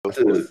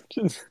have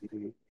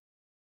to.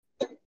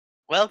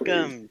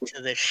 Welcome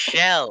to the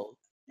Shell,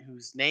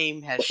 whose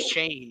name has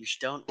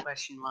changed. Don't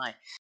question why.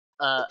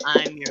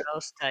 I'm your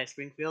host, Ty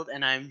Springfield,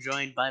 and I'm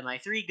joined by my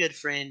three good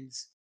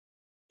friends.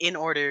 In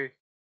order,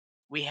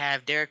 we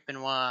have Derek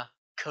Benoit,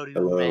 Cody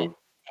Lumet, Hello.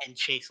 and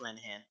Chase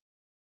Lanahan.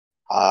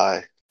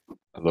 Hi.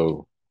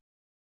 Hello.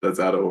 That's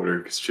out of order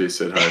because Chase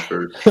said hi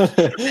first.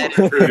 That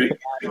is very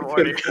out of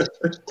order.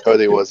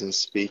 Cody wasn't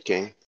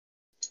speaking.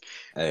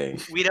 Hey.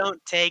 We don't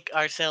take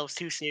ourselves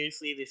too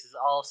seriously. This is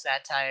all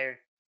satire.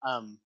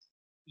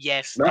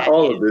 Yes, Not that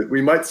all is- of it.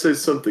 We might say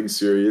something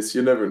serious.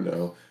 You never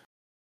know.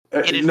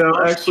 It is No,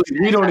 mostly actually,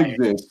 we don't satire.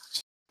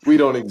 exist. We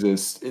don't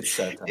exist. It's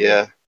satire.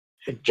 Yeah.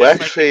 We're Just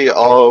like actually the-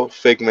 all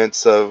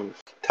figments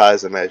of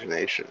Ty's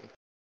imagination.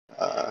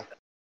 What?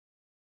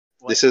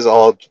 This is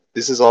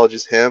all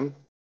just him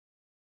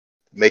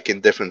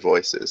making different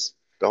voices.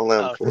 Don't let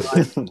him Oh, fool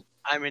so you.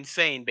 I'm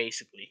insane,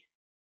 basically.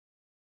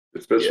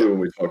 Especially Yeah. when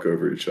we talk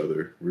over each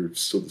other. We're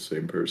still the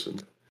same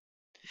person.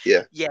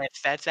 Yeah. Yes,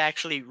 that's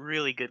actually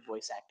really good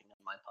voice acting on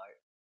my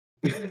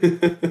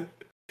part.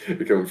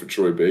 You're coming for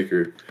Troy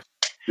Baker.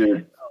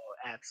 Dude, Oh,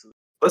 absolutely.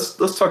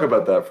 let's talk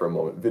about that for a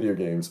moment. Video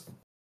games.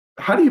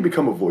 How do you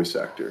become a voice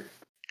actor?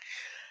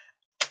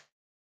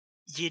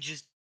 You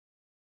just,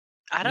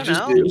 I don't You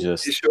just know. do? You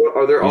just- You show,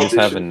 are there You just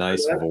have a auditions for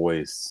nice that?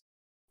 voice.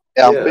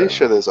 Yeah, I'm Yeah. pretty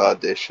sure there's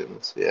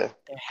auditions. Yeah.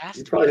 There has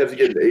You to probably be. have to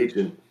get an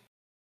agent.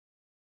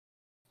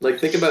 Like,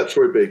 think about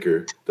Troy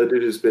Baker. That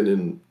dude has been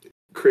in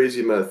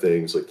crazy amount of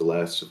things, like The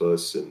Last of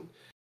Us and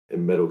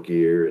Metal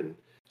Gear and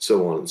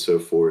so on and so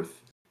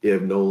forth. You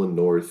have Nolan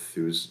North,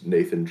 who's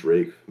Nathan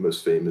Drake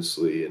most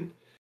famously, and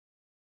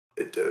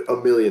a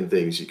million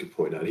things you could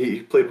point out.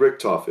 He played Rick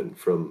Toffin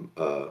from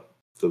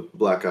the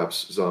Black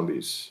Ops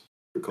Zombies.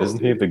 for Call of Isn't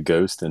he Duty. the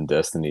ghost in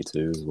Destiny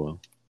 2 as well?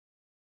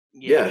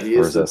 Yeah, he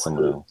Or is is that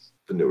someone else?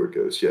 the newer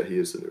Ghost. Yeah, he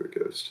is the newer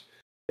Ghost.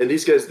 And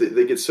these guys,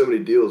 they get so many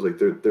deals. Like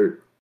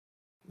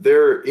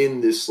they're in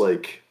this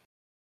like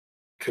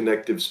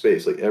connective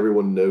space. Like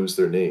everyone knows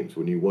their names.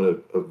 When you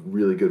want a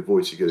really good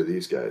voice, you go to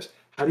these guys.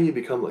 How do you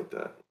become like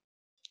that?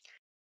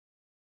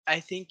 I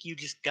think you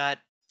just got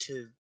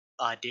to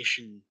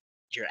audition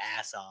your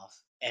ass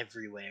off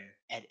everywhere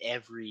at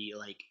every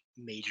like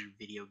major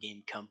video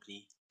game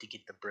company to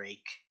get the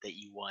break that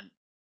you want.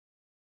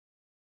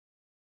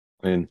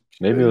 I mean,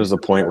 maybe there's a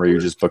point where you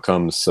just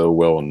become so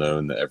well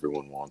known that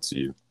everyone wants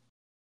you.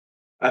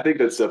 I think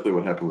that's definitely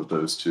what happened with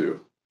those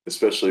two,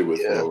 especially with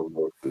Yeah. Nolan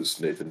North as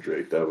Nathan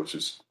Drake. That was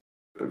just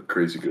a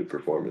crazy good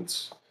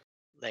performance.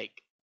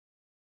 Like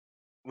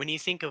when you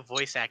think of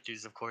voice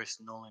actors, of course,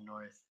 Nolan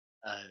North,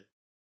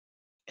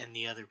 and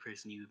the other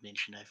person you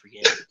mentioned, I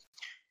forget.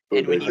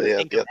 And when you Yeah,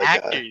 think the of other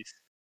guy. actors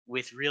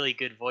with really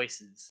good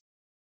voices,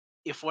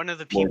 if one of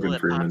the people Morgan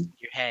that pops Freeman. in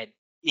your head,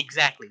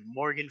 exactly,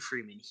 Morgan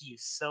Freeman, he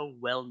is so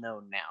well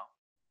known now.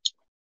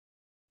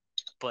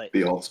 But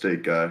The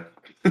Allstate guy.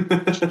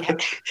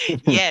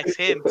 yes,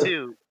 him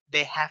too.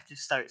 They have to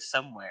start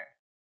somewhere,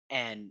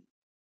 and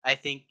I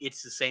think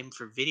it's the same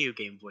for video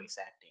game voice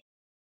acting.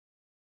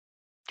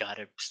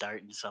 Gotta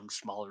start in some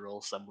small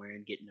role somewhere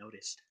and get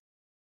noticed.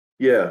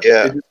 Yeah.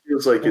 Yeah. It just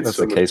feels like I think it's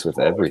that's the so case much with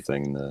smaller.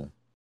 everything, though.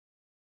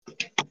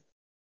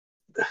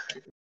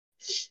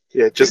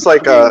 Yeah, just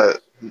like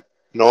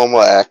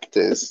normal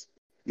actors,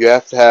 you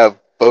have to have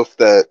both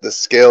the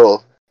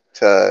skill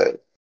to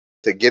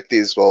get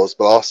these roles,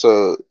 but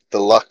also the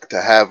luck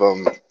to have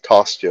them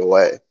tossed your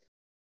way.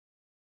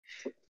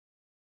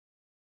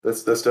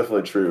 That's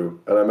definitely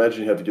true. And I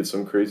imagine you have to get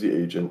some crazy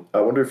agent.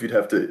 I wonder if you'd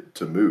have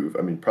to move.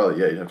 I mean,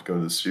 probably, yeah, you'd have to go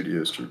to the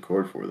studios to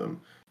record for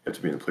them. You have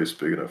to be in a place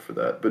big enough for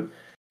that. But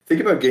think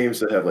about games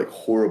that have like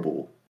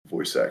horrible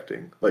voice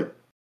acting, like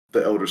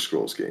the Elder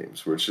Scrolls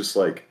games, where it's just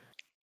like,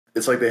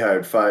 it's like they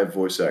hired 5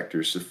 voice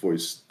actors to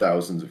voice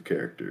thousands of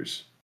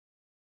characters.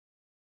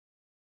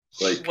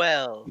 Like,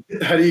 Well,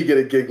 how do you get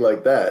a gig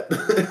like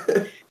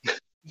that?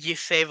 you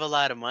save a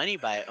lot of money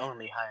by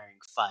only hiring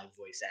 5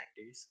 voice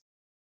actors.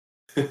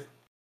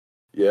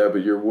 Yeah,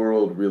 but your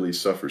world really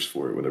suffers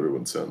for it when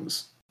everyone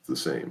sounds the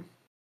same.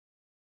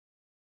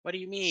 What do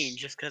you mean?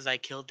 Just because I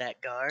killed that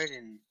guard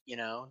and,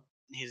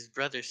 his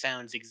brother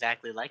sounds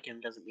exactly like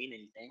him doesn't mean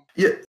anything.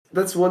 Yeah,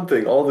 that's one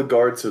thing. All the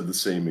guards have the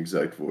same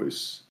exact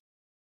voice.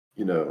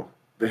 You know,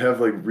 they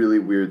have like really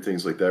weird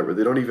things like that where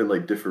they don't even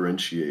like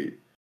differentiate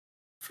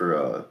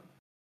for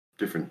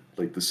different,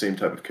 like the same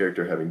type of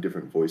character having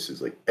different voices.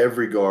 Like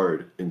every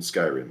guard in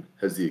Skyrim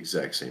has the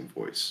exact same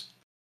voice.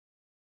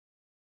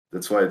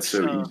 That's why it's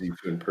so So- easy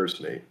to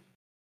impersonate.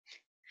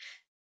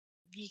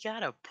 You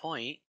got a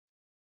point.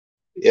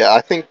 Yeah,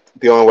 I think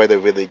the only way to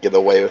really get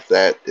away with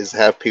that is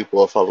have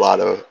people with a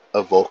lot of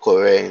vocal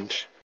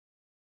range.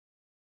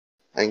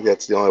 I think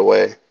that's the only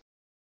way.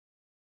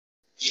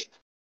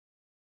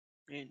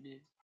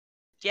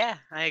 Yeah,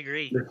 I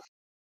agree.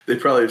 They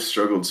probably have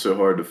struggled so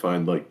hard to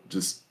find like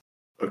just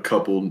a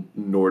couple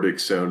Nordic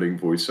sounding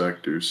voice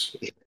actors.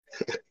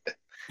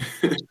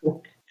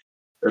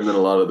 And then a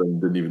lot of them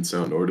didn't even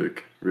sound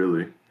Nordic,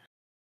 really.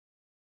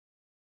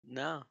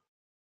 No.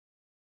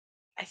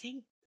 I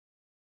think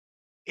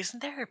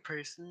Isn't there a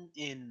person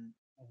in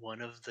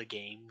one of the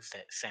games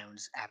that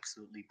sounds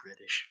absolutely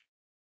British?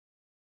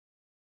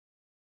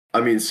 I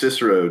mean,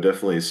 Cicero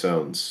definitely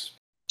sounds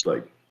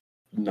like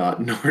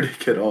not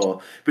Nordic at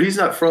all. But he's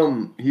not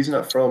from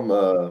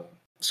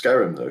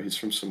Skyrim though. He's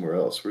from somewhere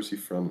else. Where's he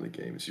from in the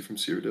game? Is he from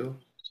Cyrodiil?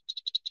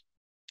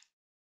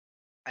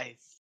 I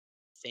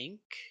think.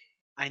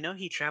 I know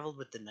he traveled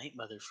with the Night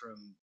Mother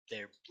from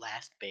their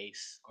last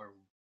base or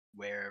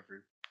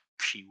wherever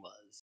she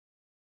was.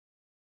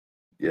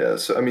 Yeah,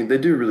 so I mean they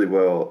do really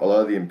well. A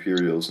lot of the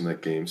Imperials in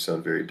that game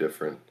sound very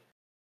different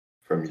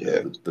from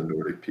Yeah. the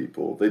Nordic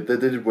people. They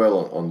did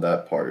well on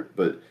that part,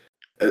 but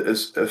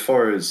as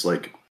far as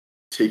like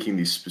taking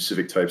these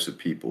specific types of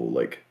people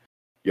like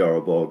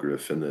Jarl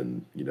Balgruuf and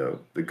then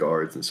the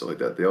guards and stuff like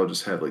that, they all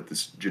just have like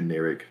this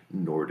generic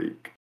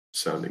Nordic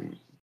sounding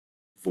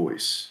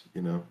voice.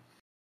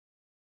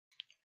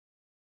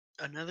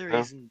 Another Yeah.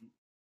 reason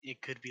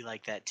it could be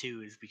like that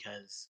too is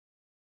because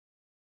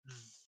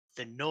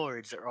the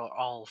Nords are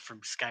all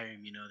from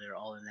Skyrim. They're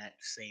all in that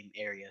same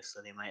area,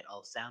 so they might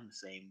all sound the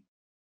same.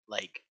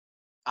 Like,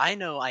 I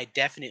know I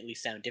definitely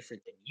sound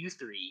different than you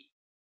three,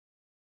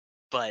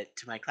 but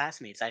to my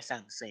classmates, I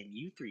sound the same.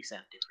 You three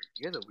sound different.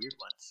 You're the weird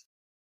ones.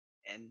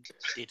 And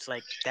it's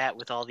like that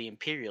with all the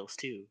Imperials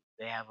too.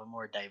 They have a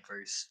more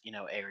diverse,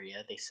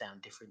 area. They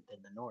sound different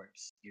than the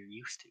Nords you're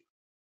used to.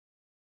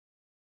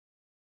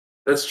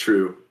 That's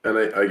true. And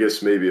I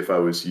guess maybe if I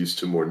was used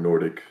to more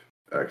Nordic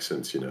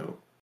accents,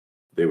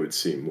 they would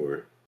seem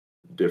more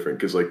different.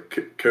 Because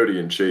like Cody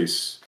and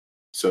Chase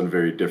sound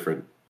very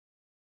different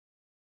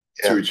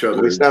to each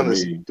other and to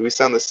me. Do we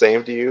sound the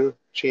same to you,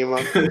 Chima?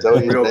 Is that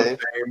what We you're all saying?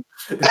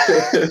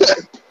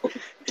 the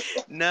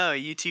same. No,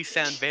 you two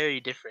sound very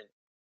different.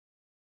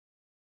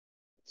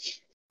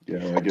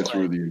 Yeah, I guess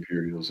we're the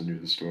Imperials and you're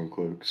the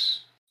Stormcloaks.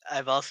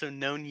 I've also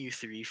known you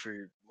three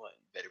for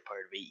better part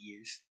of 8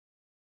 years.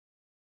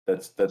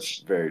 That's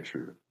very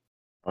true.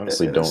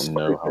 Honestly, And don't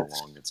know how it's-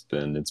 long it's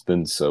been. It's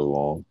been so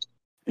long.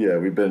 Yeah,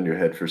 we've been in your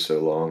head for so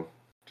long.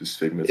 Just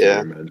figments Yeah.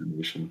 of your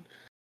imagination.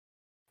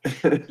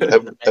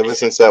 Ever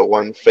since that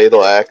one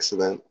fatal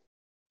accident.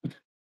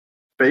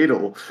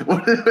 Fatal.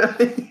 What?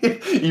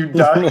 You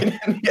died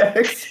in the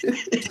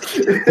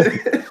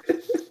accident.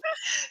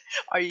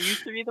 Are you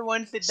three the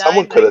ones that died?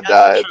 Someone and could have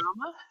got the died.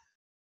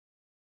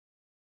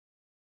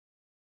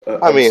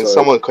 trauma? I I'm mean, sorry.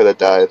 someone could have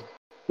died.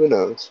 Who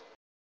knows?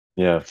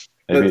 Yeah,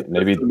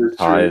 maybe That's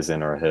Ty true. is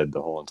in our head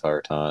the whole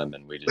entire time,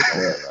 and we just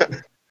don't know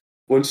that.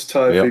 Once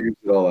Ty Yep. figures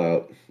it all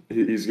out,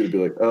 he's gonna be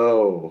like,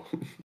 "Oh,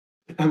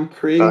 I'm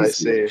crazy." I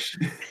see.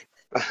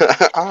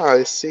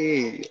 I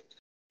see.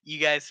 You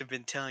guys have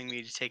been telling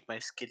me to take my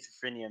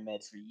schizophrenia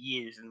meds for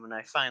years, and when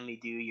I finally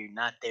do, you're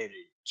not there to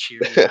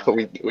cheer me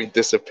on. we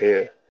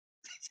disappear.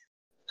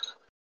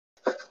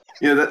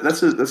 Yeah,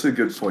 that's a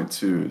good point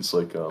too. It's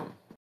like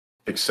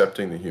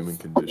accepting the human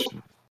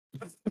condition.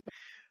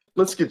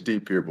 Let's get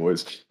deep here,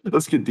 boys.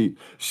 Let's get deep.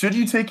 Should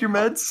you take your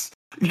meds?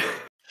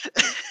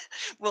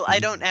 Well, I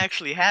don't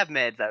actually have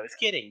meds. I was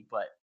kidding,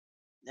 but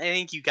I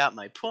think you got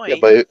my point. Yeah,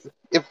 but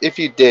if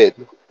you did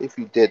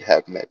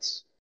have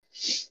meds,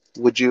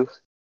 would you?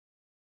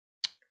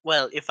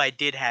 Well, if I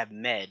did have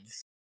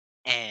meds,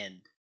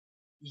 and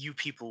you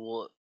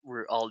people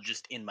were all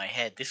just in my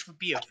head, this would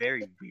be a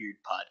very weird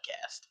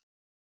podcast.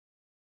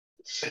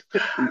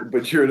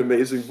 But you're an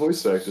amazing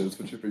voice actor. That's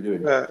what you're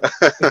forgetting.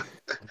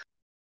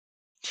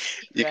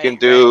 You Right, can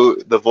do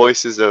the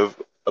voices of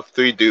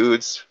 3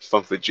 dudes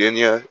from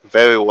Virginia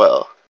very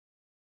well.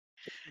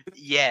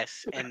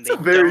 Yes, and It's they a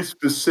very don't.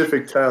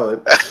 specific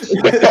talent.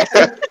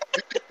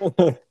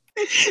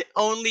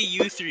 Only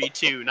you three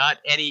too, not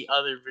any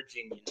other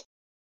Virginian.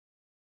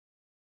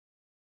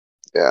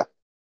 Yeah.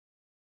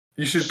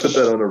 You should put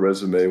that on a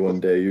resume one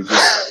day. You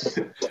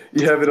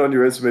have it on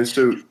your resume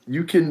so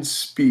you can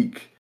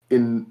speak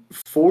in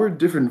 4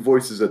 different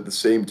voices at the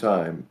same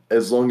time,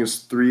 as long as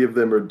 3 of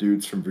them are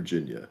dudes from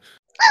Virginia.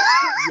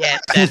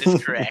 Yes, that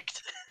is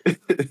correct.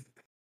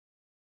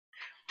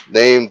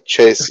 Name,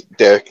 Chase,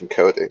 Derek, and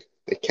Cody.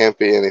 It can't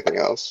be anything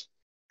else.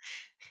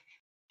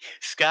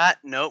 Scott,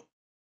 nope.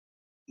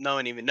 No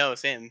one even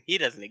knows him. He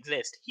doesn't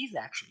exist. He's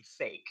actually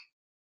fake.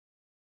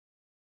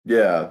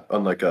 Yeah,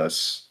 unlike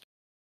us.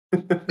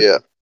 Yeah.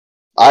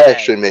 I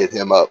actually made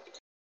him up.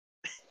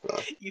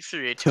 You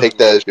three are totally Take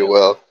that as you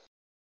will.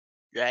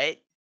 right?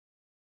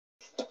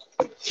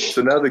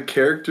 So now the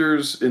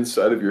characters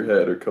inside of your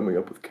head are coming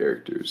up with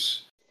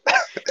characters.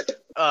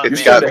 Oh,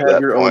 It's You're got starting to to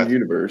have that your point. own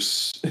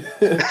universe.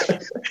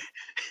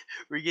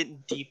 We're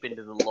getting deep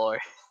into the lore.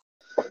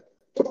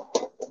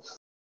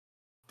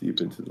 Deep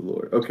into the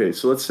lore. Okay,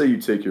 so let's say you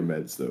take your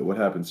meds, though. What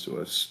happens to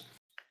us?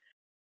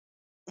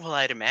 Well,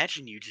 I'd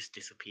imagine you just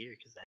disappear,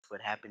 because that's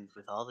what happens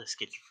with all the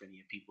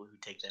schizophrenia people who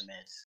take their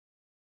meds.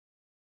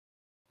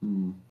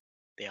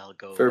 They all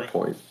go Fair away.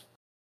 point.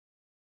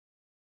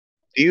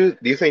 Do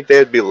you think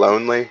they'd be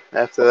lonely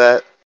after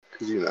that?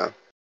 Because,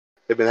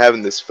 they've been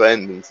having this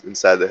friend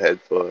inside their head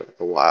for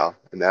a while,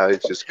 and now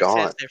it's just Who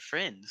gone. says they're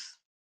friends?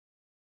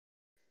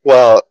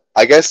 Well,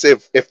 I guess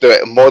if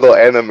they're mortal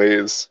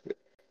enemies,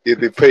 You'd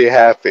be pretty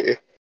happy.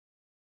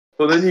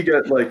 Well, then you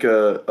got like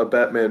a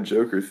Batman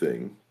Joker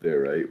thing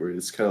there, right? Where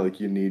it's kind of like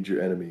you need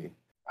your enemy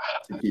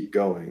to keep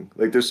going.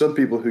 Like there's some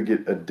people who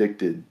get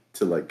addicted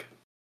to like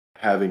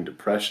having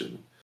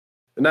depression.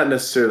 And not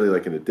necessarily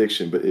like an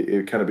addiction, but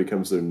it kind of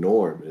becomes their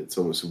norm. And it's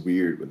almost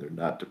weird when they're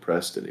not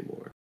depressed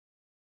anymore.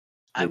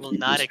 I They will keep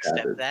not these accept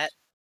habits. that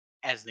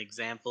as an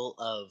example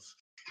of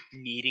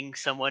needing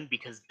someone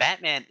because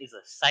Batman is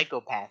a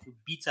psychopath who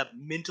beats up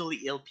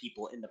mentally ill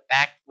people in the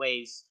back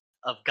ways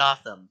of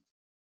Gotham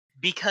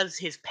because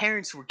his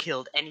parents were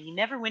killed and he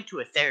never went to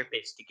a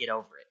therapist to get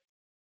over it.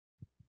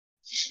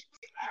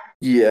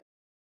 Yeah.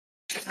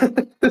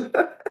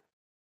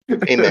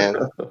 Hey man,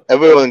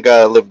 everyone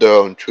gotta live their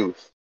own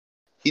truth.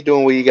 He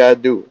doing what you gotta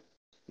do,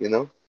 you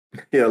know?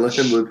 Yeah, let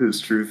him live his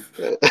truth.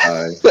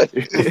 Aye.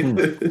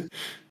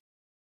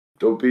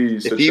 Don't be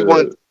If such he a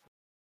wants,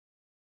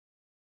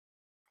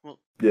 Well,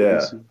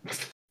 yeah.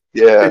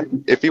 yeah,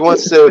 if he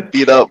wants to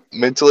beat up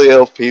mentally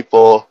ill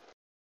people,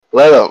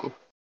 let him.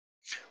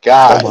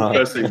 God. Come on.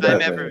 Depressing if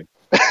I'm ever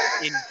Batman.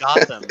 in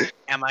Gotham,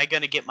 am I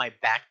gonna get my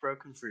back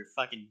broken for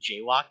fucking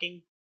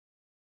jaywalking?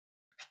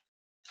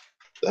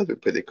 That'd be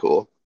pretty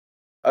cool.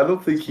 I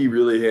don't think he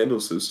really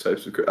handles those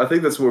types of. I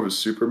think that's more of a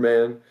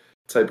Superman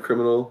type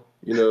criminal,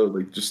 you know,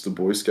 like just the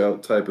Boy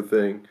Scout type of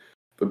thing.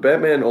 But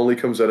Batman only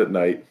comes out at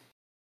night.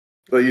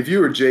 Like if you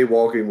were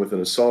jaywalking with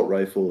an assault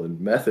rifle and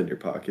meth in your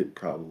pocket,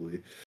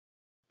 probably.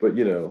 But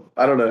you know,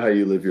 I don't know how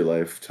you live your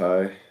life,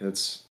 Ty.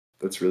 That's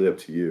really up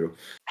to you.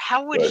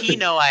 How would But he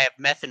know I have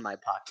meth in my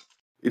pocket?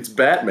 it's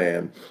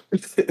Batman.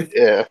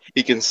 Yeah,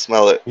 he can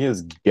smell it. He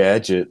has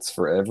gadgets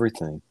for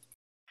everything.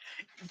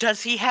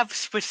 Does he have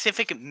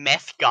specific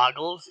meth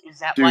goggles? Is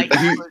that why Dude,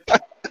 he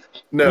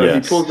no, he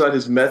Yes. pulls out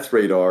his meth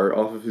radar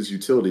off of his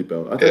utility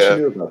belt. I thought Yeah.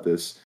 you knew about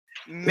this.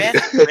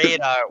 meth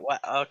radar?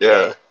 What? Okay.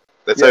 Yeah,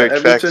 that's Yeah, how he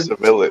ever tracks since- the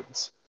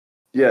villains.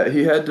 Yeah,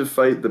 he had to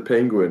fight the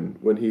Penguin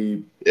when he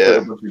put Yeah.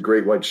 a bunch of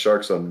great white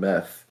sharks on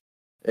meth.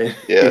 And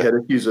he Yeah. had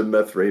to use a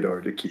meth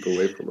radar to keep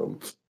away from them.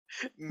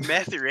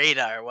 Meth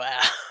radar.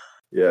 Wow.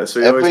 Yeah,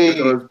 so he always puts it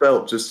Every on his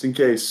belt just in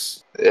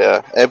case.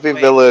 every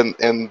Wait. villain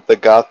in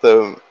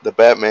the the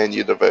Batman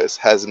universe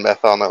has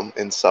meth on them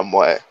in some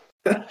way.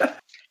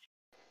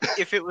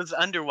 If it was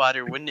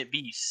underwater, wouldn't it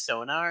be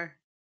sonar?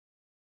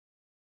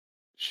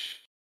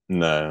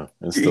 No,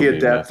 it's He still be meth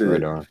adapted it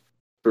radar.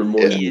 for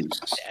more Yeah. He use.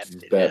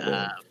 adapted. He's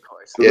Batman. Of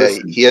course. So Yeah,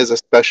 listen. he has a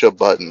special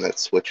button that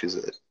switches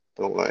it.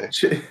 Don't worry.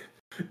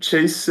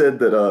 Chase said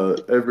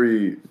that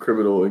every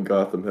criminal in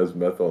Gotham has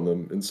meth on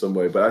them in some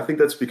way, but I think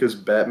that's because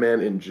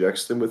Batman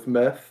injects them with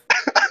meth.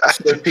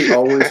 So he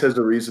always has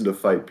a reason to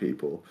fight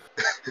people.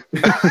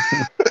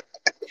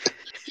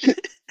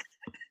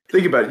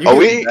 Think about it. You Are get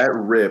we- that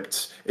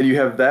ripped, and you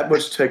have that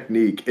much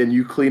technique, and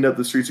you clean up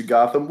the streets of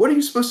Gotham. What are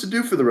you supposed to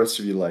do for the rest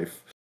of your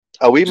life?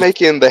 Are we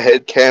making the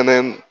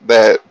headcanon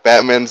that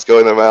Batman's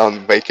going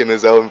around making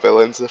his own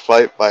villains to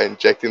fight by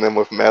injecting them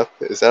with meth?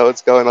 Is that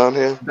what's going on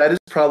here? That is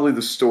probably the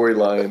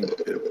storyline,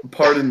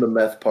 pardon the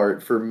meth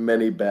part, for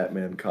many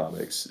Batman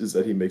comics, is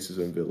that he makes his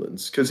own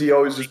villains. Because he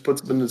always just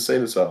puts them in the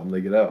insane asylum and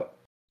they get out.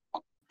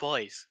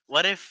 Boys,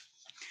 what if?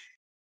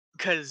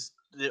 Because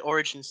the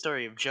origin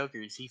story of Joker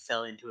is he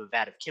fell into a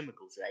vat of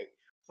chemicals, right?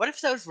 What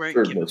if those weren't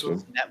Third chemicals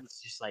one. and that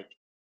was just like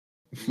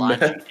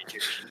laundry Meth?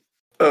 detergent?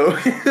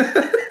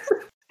 Oh.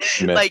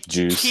 Meth Like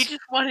juice. he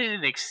just wanted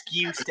an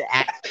excuse to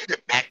act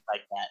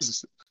like that.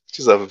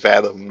 Just a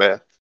vat of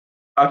meth.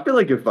 I feel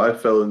like if I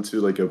fell into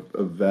like a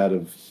vat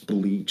of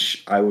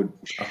bleach, I would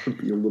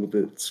be a little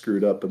bit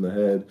screwed up in the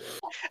head.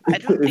 I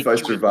don't think if I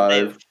he would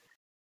survive. live.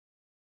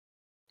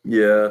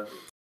 Yeah.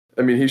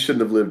 I mean, he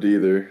shouldn't have lived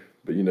either,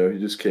 but you know, he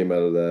just came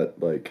out of that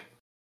like,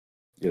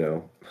 you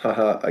know,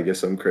 haha, I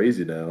guess I'm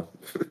crazy now.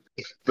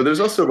 But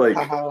there's also like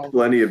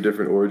plenty of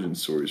different origin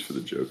stories for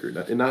the Joker,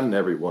 and not in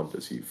every one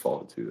does he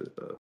fall into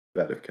a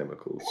vat of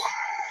chemicals.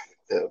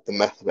 The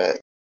meth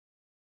vat.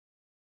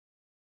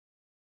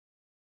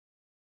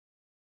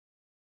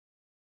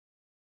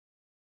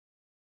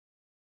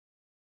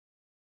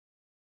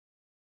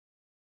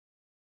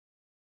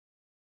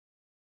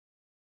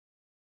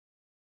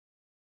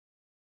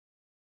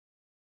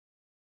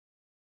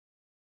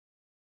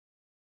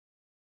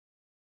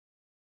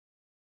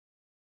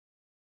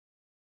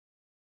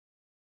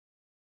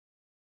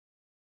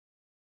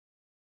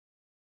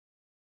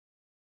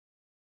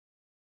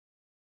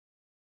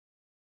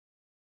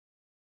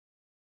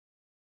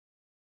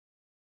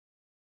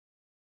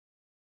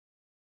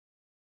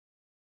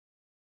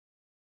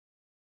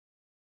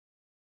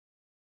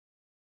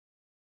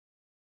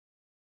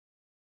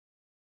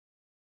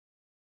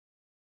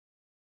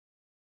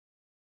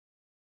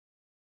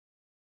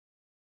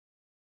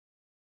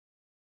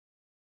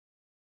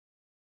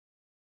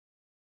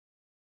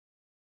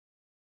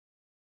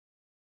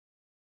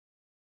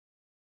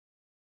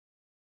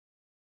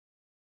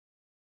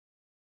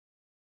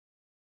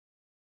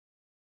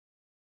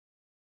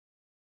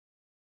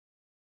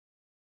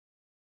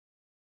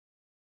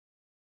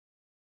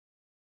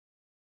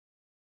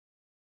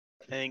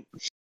 I think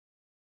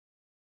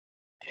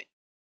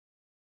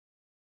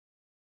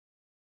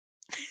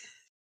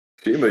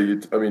Shima,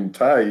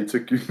 Ty, you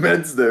took your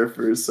meds there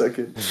for a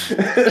second.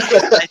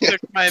 I took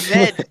my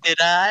meds, did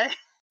I?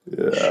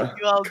 Yeah.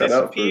 You all Cut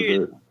out for a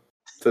disappeared. bit.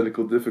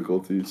 Technical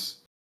difficulties.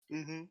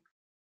 Hmm.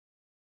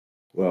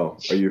 Well,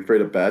 are you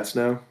afraid of bats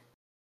now?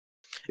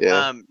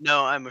 Yeah.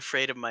 No, I'm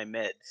afraid of my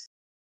meds.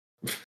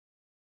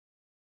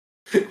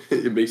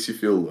 It makes you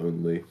feel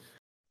lonely.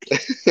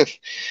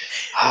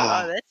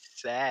 Oh,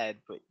 that's sad,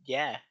 but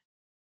yeah.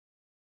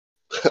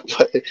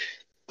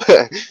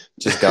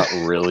 Just got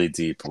really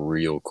deep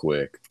real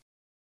quick.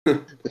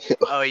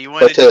 Oh, you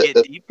wanted to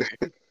get deeper?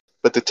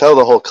 But to tell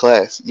the whole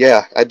class,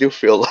 yeah, I do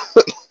feel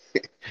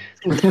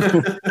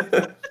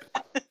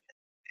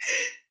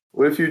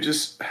What if you're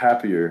just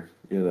happier,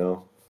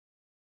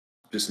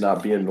 just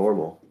not being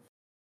normal?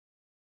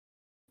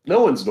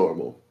 No one's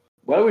normal.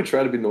 Why do we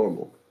try to be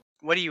normal?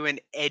 What are you, an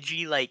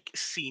edgy, like,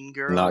 scene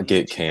girl? Not in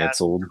get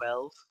canceled.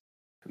 2012?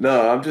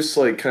 No, I'm just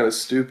like kind of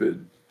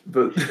stupid.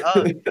 But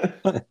Oh.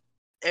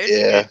 There's a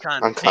yeah, good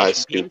I'm kind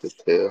conversation. of stupid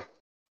too.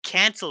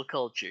 Cancel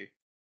culture.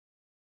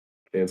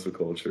 cancel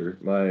culture,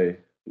 my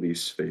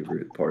least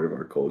favorite part of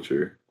our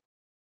culture.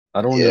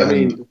 I don't Yeah.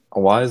 even.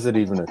 Why is it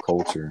even a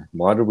culture?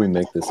 Why did we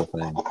make this a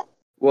thing?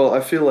 Well, I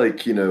feel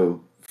like,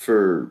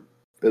 for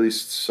at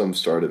least some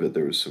start of it,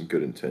 there was some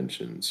good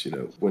intentions.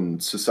 When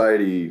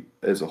society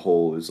as a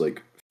whole is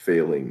like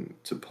failing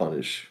to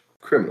punish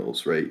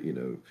criminals, right?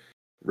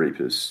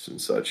 Rapists and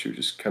such who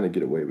just kind of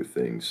get away with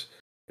things.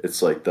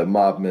 It's like the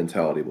mob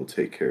mentality will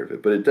take care of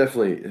it, but it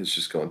definitely has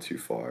just gone too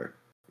far.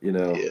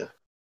 Yeah.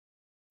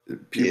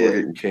 People are Yeah.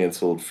 getting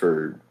canceled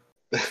for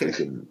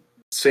freaking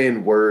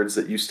saying words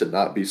that used to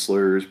not be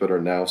slurs but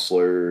are now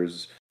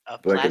slurs. A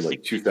Back in plastic like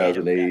potato got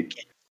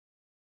 2008.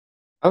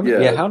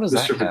 Yeah, how does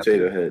that Mr. happen?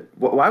 Potato Head.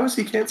 Why was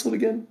he canceled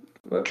again?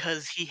 What?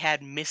 because he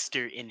had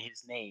Mister in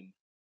his name.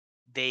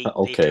 They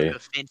Okay. took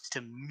offense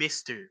to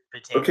Mr.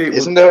 Potato. Okay, Head.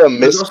 Isn't there a there's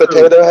Miss also-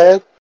 Potato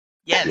Head?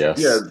 Yeah, Yes.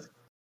 Yeah,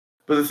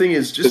 but the thing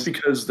is, just Is-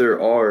 because there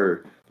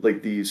are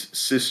like these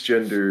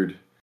cisgendered,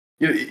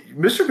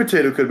 Mr.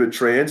 Potato could have been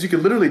trans. You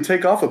could literally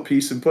take off a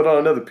piece and put on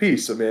another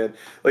piece. So man,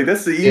 like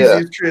that's the Yeah.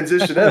 easiest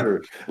transition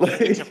ever.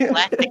 Like, it's a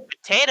plastic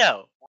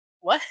potato.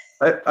 What?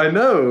 I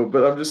know,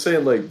 but I'm just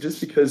saying, like,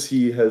 just because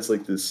he has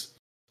like this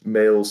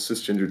male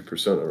cisgendered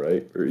persona,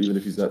 right? Or even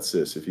if he's not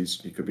cis,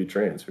 he could be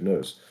trans. Who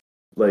knows?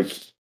 Like,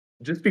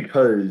 just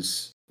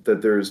because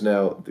that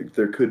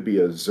there could be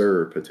a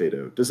Zer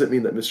potato doesn't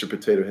mean that Mr.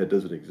 Potato Head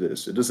doesn't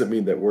exist. It doesn't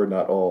mean that we're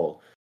not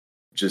all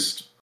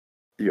just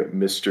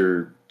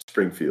Mr.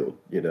 Springfield,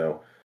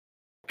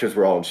 because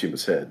we're all in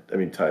Shima's head. I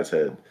mean Ty's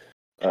head.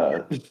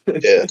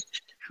 Yeah.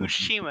 Who's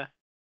Shima?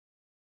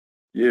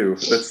 You.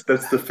 That's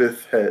the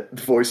fifth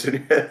voice in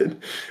your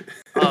head.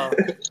 Oh.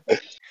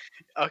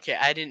 Okay,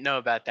 I didn't know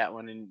about that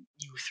one, and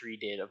you three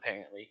did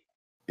apparently.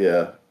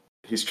 Yeah,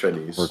 he's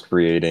Chinese. We're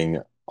creating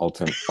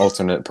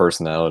alternate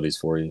personalities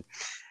for you.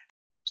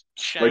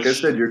 Like I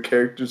Chinese. said, your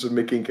characters are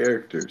making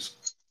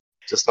characters.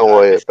 Just don't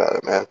worry about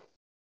it, man.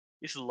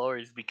 This lore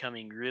is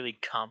becoming really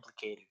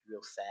complicated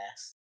real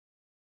fast.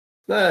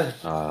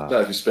 Not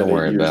if you spend Don't 8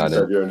 worry years about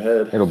inside it. your own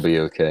head. It'll be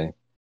okay.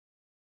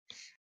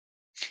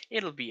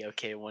 It'll be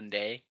okay one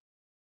day.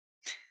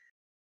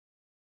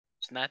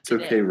 It's not It's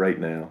today. okay right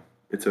now.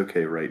 It's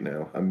okay right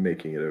now. I'm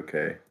making it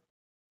okay.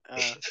 Uh,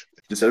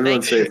 Does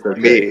everyone Thank say you. it's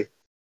okay? Me.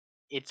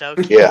 it's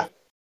okay. Yeah.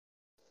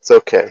 It's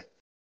okay.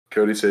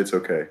 Cody, say it's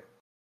okay.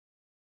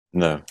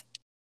 No.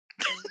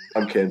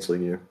 I'm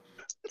canceling you.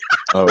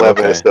 Oh,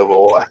 Level okay. Civil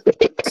War.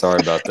 Sorry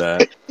about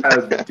that. How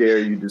dare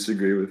you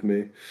disagree with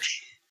me?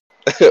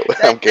 I'm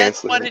That's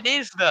canceling. what it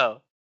is,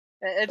 though.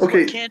 That's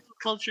Okay. what cancel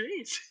culture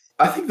is.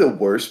 I think the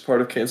worst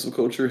part of cancel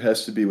culture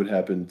has to be what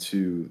happened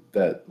to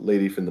that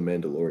lady from The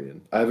Mandalorian.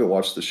 I haven't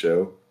watched the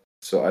show,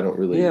 so I don't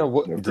really Yeah,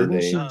 know her didn't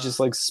name. she just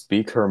like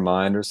speak her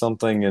mind or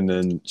something, and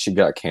then she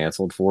got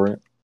canceled for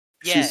it?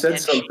 Yeah, She said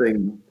and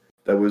something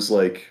that was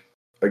like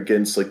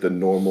against like the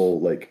normal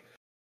like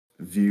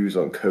views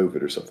on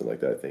COVID or something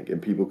like that, I think.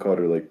 And people called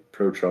her like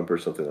pro-Trump or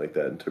something like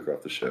that and took her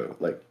off the show.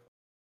 Like,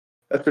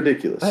 that's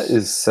ridiculous. That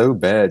is so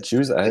bad. She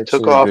was took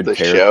actually her a off good the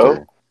character.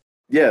 show?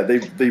 Yeah,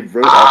 they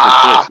wrote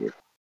off her character.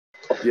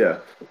 Yeah.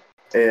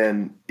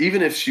 And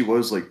even if she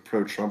was like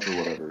pro-Trump or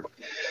whatever,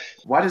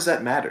 why does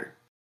that matter?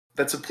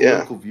 That's a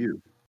political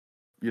view.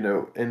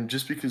 And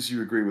just because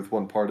you agree with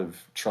one part of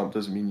Trump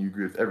doesn't mean you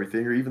agree with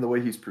everything or even the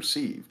way he's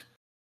perceived.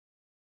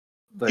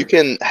 You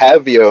can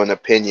have your own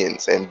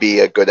opinions and be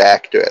a good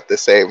actor at the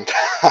same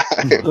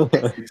time.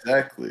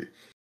 Exactly.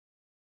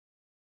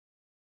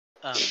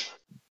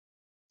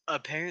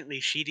 Apparently,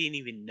 she didn't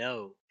even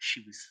know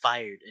she was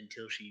fired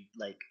until she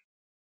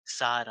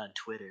saw it on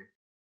Twitter.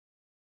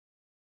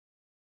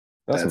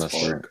 That's That's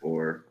messed up.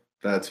 hardcore.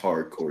 That's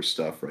hardcore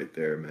stuff right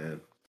there,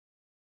 man.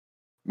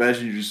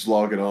 Imagine you just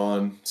logging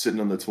on, sitting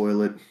on the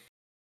toilet,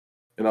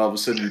 and all of a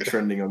sudden you're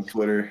trending on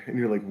Twitter, and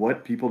you're like,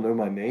 "What? People know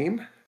my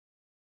name?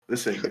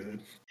 This ain't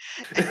good."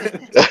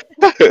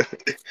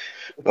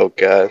 Oh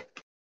god.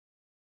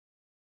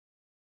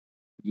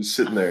 Just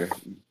sitting there.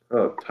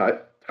 Oh, Ty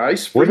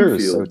Twitter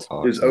is so Springfield is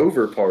toxic.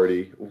 over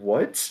party.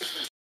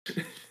 What?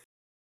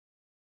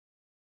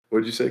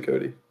 What'd you say,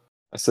 Cody?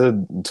 I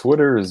said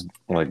Twitter has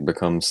like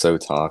become so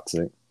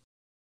toxic.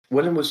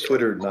 When was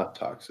Twitter not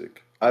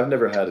toxic? I've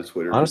never had a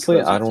Twitter. Honestly,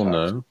 because I it's don't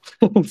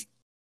toxic. know. I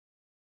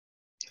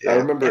Yeah.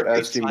 remember Every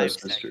asking my 5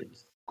 sister.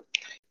 seconds.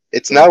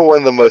 It's now one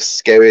of the most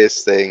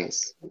scariest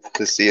things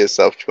to see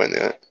yourself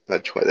Twitter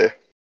on Twitter.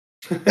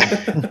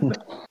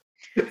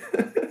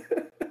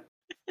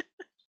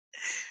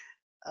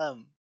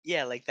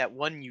 Yeah, like that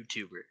one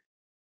YouTuber,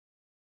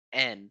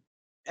 and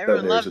That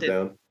everyone narrows loved it it.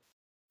 down.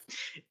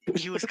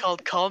 He was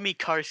called Call Me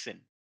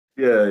Carson,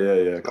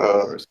 Yeah.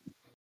 Carl Carson.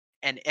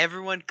 and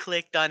everyone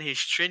clicked on his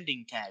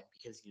trending tag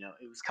because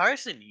it was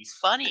Carson. He's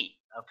funny,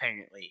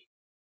 apparently.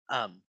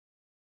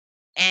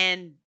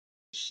 And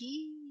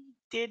he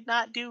did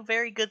not do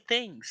very good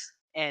things,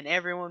 and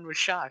everyone was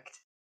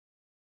shocked.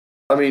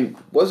 I mean,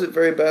 was it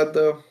very bad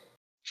though?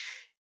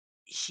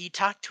 He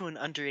talked to an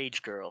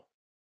underage girl.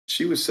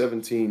 She was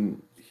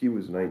 17, he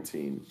was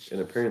 19,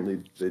 and apparently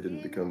they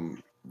didn't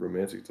become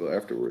romantic till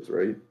afterwards,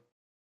 right?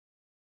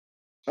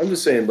 I'm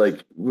just saying,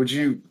 like, would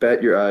you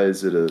bat your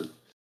eyes at a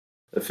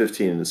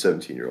 15 and a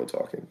 17-year-old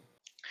talking?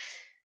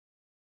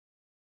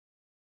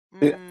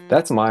 Yeah, Mm,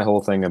 that's my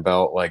whole thing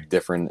about like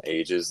different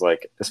ages,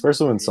 like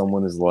especially when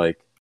someone is like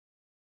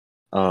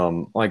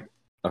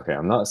okay,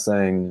 I'm not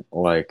saying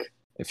like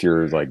if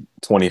you're like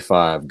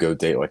 25, go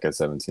date like a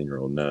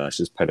 17-year-old. No, that's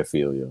just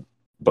pedophilia.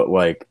 But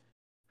like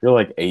if you're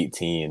like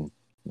 18,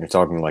 you're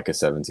talking like a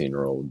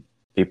 17-year-old.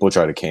 People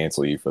try to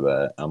cancel you for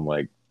that. I'm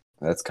like,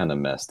 that's kind of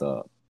messed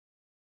up.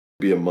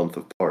 Be a month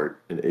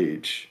apart in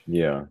age.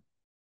 Yeah.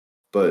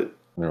 But And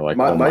they're like,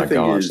 my oh my my thing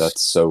gosh, is,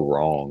 that's so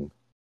wrong.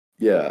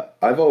 yeah,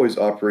 I've always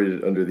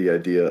operated under the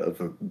idea of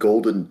a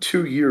golden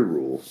 2-year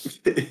rule.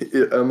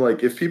 I'm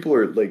like, if people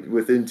are like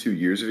within 2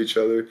 years of each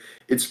other,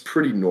 it's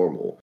pretty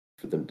normal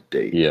for them to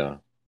date. Yeah.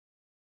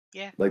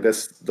 yeah. Like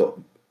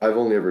I've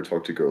only ever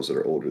talked to girls that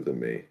are older than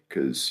me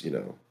because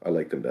I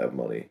like them to have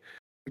money.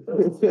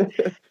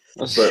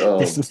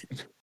 But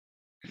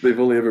they've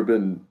only ever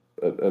been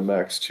a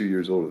max 2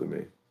 years older than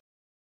me.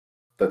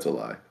 That's a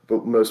lie,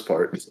 but most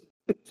part.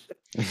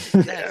 That's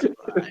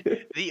fine.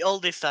 The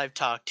oldest I've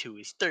talked to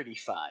is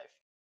 35.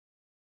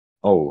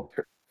 Oh,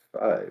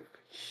 5.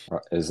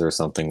 is there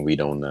something we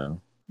don't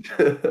know?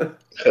 The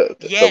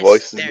Yes,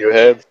 voices in there your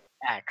head. is,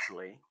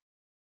 actually.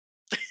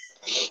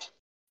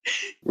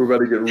 We're about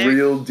to get There-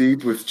 real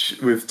deep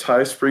with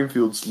Ty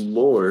Springfield's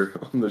lore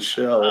on the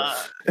shell.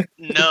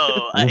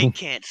 No, I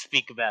can't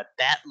speak about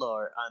that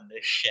lore on the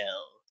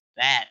shell.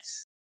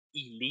 That's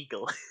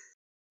illegal.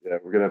 Yeah,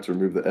 we're gonna have to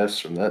remove the S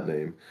from that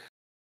name.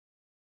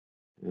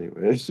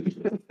 Anyways,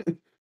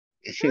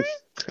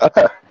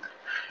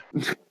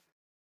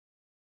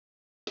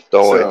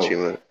 Don't worry, So-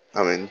 Chima.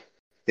 I mean,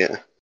 yeah.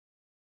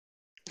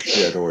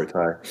 yeah, don't worry,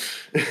 Ty.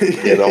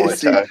 Yeah, don't worry,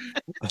 Ty.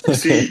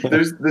 See,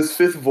 there's this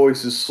fifth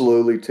voice is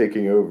slowly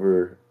taking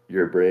over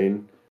your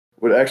brain.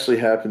 What actually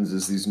happens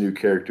is these new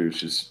characters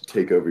just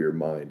take over your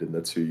mind, and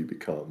that's who you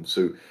become.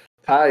 So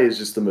Ty is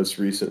just the most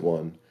recent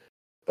one.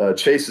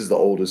 Chase is the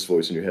oldest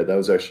voice in your head. That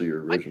was actually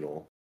your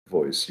original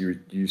voice. You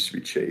used to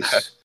be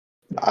Chase.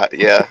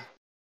 Yeah.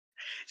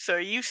 So are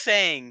you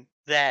saying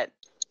that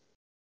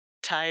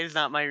Ty is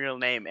not my real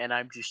name and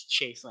I'm just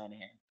Chase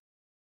Lanahan?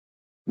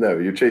 No,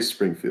 you're Chase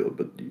Springfield,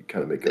 but you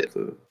kind of make up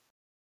the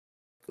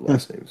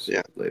last names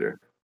Yeah. later.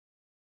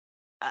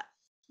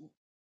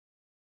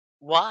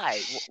 Why?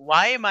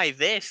 Why am I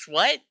this?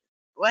 What?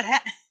 What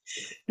happened?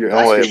 You're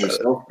Don't worry asking about it.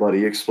 yourself,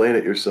 buddy. Explain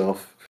it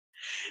yourself.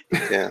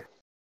 Yeah.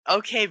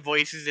 Okay,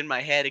 voices in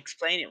my head,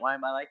 explain it. Why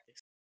am I like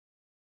this?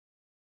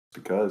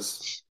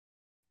 Because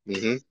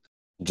hmm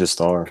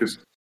Just are.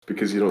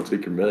 because you don't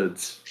take your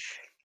meds.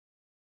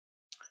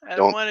 I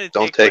don't want to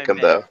Don't take them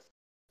though.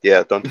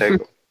 Yeah, don't take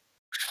them.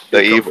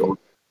 They're Here, come evil. forward.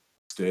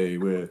 Stay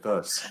with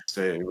us.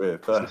 Stay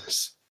with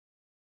us.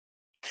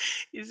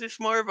 Is this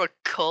more of a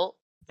cult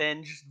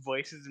than just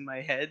voices in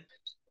my head?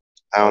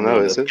 I don't know.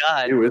 mean, Is it?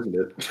 God, You, isn't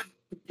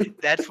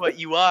it? that's what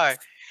you are.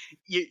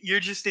 You're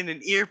just in an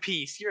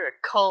earpiece. You're a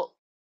cult.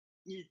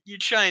 You're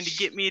trying to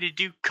get me to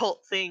do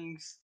cult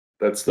things.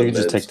 That's the You could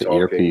just meds take the talking.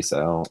 earpiece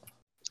out.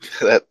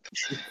 Yeah,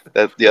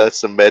 that's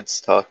some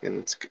meds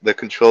talking. They're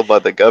controlled by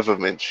the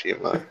government,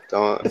 Shima.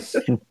 Don't.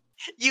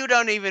 You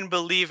don't even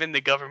believe in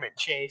the government,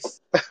 Chase.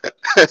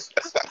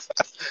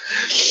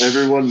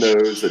 Everyone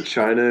knows that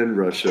China and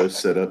Russia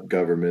set up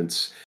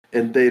governments,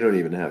 and they don't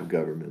even have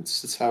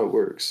governments. That's how it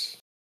works.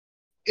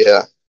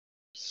 Yeah.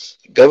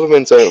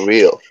 Governments aren't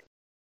real.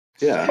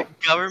 Yeah.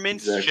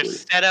 Governments Exactly.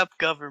 just set up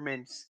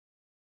governments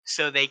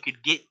so they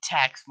could get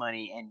tax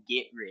money and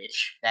get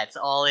rich. That's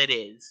all it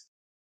is.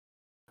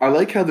 I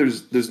like how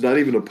there's not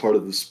even a part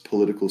of this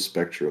political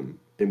spectrum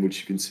in which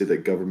you can say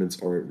that governments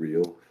aren't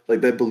real.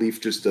 Like that belief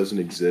just doesn't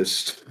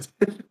exist.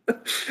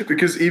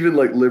 Because even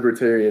like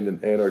libertarian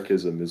and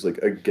anarchism is like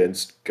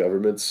against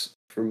governments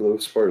for the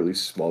most part, at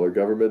least smaller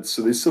governments.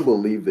 So they still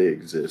believe they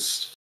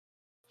exist.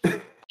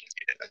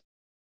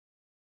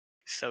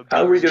 So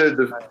How are we gonna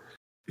governments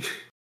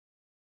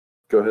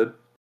Go ahead.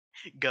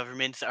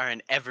 governments are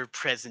an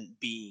ever-present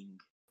being,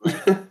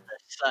 like the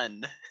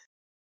sun.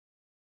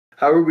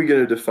 How are we going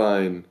to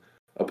define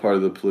a part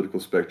of the political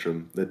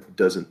spectrum that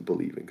doesn't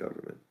believe in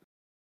government?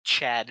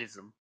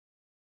 Chadism.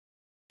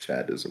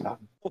 Chadism.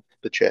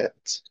 The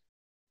chats.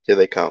 Here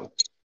they come.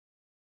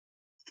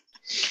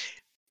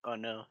 Oh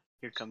no,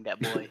 here come that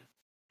boy,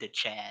 the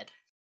Chad.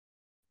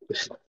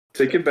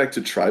 Take it back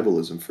to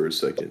tribalism for a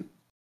second.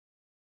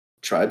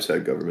 Tribes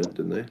had government,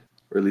 didn't they?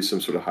 Or at least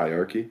some sort of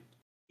hierarchy.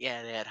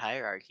 Yeah, they had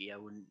hierarchy. I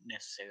wouldn't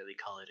necessarily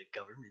call it a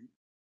government.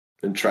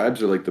 And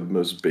tribes are like the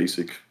most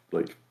basic,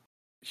 like,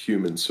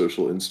 human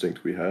social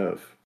instinct we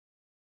have.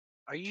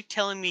 Are you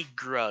telling me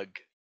Grug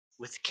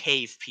with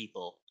cave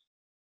people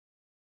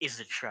is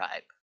a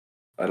tribe?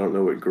 I don't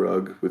know what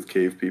Grug with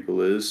cave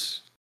people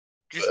is.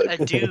 Just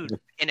a dude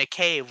in a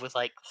cave with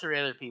like 3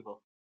 other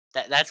people.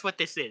 That's what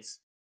this is.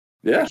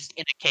 Yeah, You're just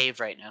in a cave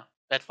right now.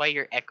 That's why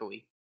you're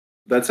echoey.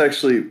 that's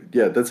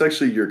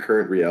actually your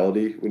current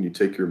reality. When you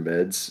take your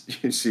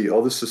meds, you see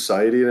all the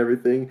society and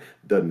everything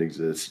doesn't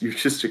exist. You're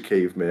just a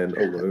caveman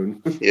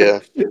alone. Yeah.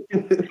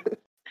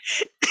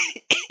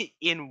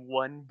 In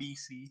 1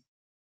 BC.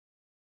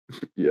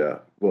 Yeah.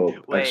 Well,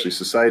 Wait. actually,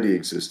 society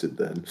existed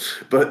then,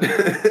 but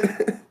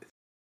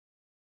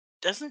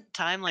Doesn't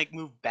time like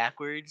move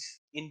backwards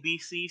in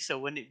BC? So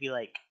wouldn't it be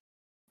like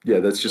yeah,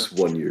 that's just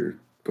 1 year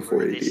before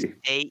for AD. this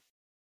date,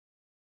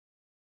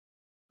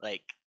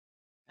 like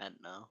I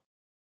don't know,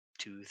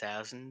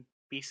 2000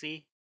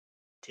 BC,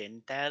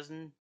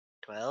 10,000,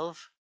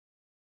 12?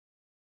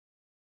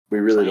 We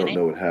really don't Planet?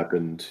 know what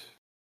happened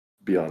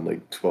beyond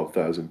like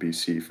 12,000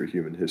 BC for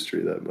human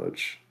history that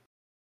much.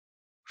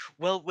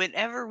 Well,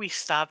 whenever we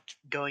stopped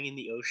going in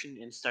the ocean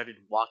and started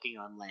walking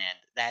on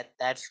land,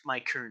 that's my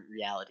current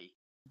reality.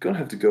 Gonna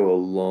have to go a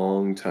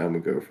long time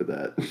ago for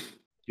that.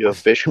 You a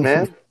fish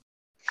man?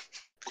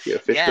 You a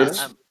fish Yeah,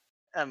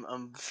 man?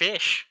 I'm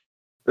fish.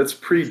 That's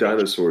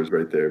pre-dinosaurs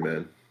right there,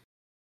 man.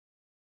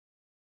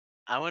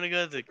 I want to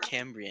go to the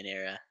Cambrian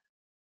era.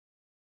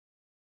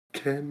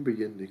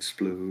 Cambrian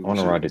explosion. I want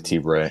to ride a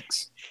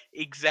T-Rex.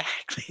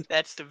 Exactly.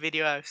 That's the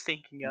video I was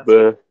thinking of.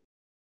 Bruh.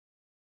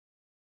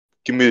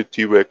 Give me the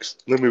T-Rex.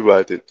 Let me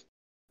ride it.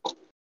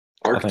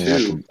 Arc I 2.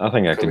 think I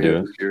can coming do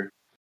out it. this year.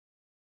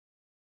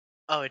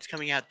 Oh, it's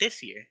coming out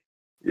this year.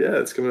 Yeah,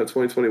 it's coming out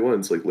 2021.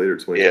 It's like later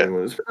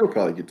 2021. It'll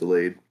probably get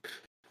delayed.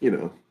 You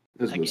know,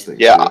 as most things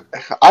Yeah,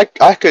 do.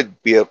 I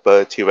could beat up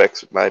a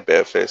T-Rex with my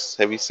bare fist.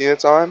 Have you seen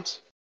its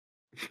arms?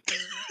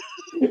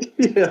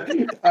 Yeah,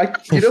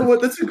 you know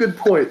what? That's a good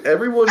point.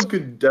 Everyone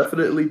could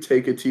definitely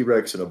take a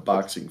T-Rex in a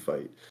boxing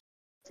fight.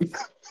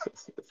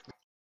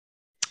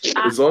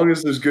 As long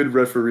as there's good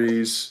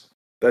referees,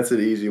 that's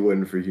an easy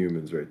win for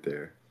humans right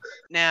there.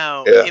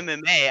 Now, Yeah.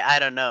 MMA, I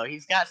don't know.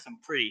 He's got some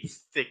pretty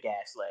thick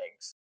ass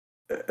legs.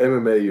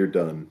 MMA, you're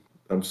done.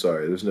 I'm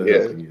sorry. There's no Yeah.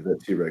 helping you.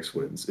 That T-Rex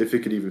wins. If it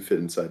could even fit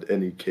inside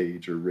any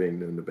cage or ring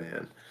known to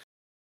man.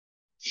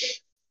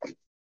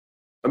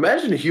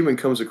 Imagine a human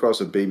comes across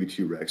a baby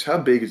T-Rex. How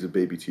big is a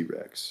baby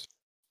T-Rex?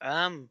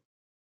 Um,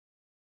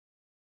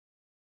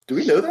 Do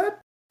we know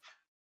that?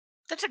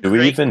 that's a Do great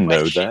we even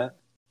question. know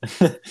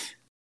that?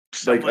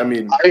 Like, I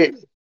mean,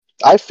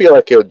 I feel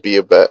like it would be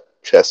about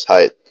chest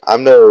height.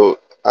 I'm no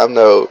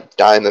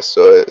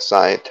dinosaur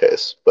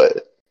scientist,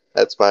 but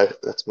that's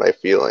my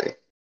feeling.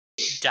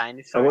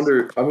 Dinosaurs. I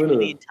wonder. I'm gonna look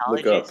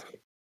Paleontologist? up.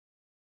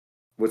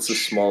 What's the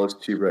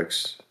smallest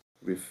T-Rex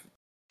we've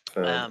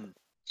found?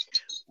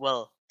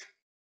 Well,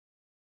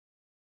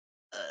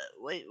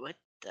 wait, what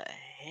the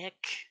heck?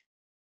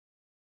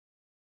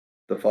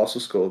 The fossil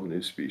skull of a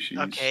new species.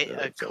 Okay, That's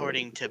all I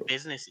according need to know.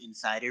 Business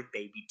Insider,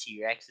 baby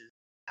T-Rex is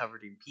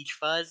covered in peach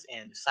fuzz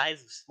and the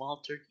size of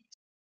small turkeys.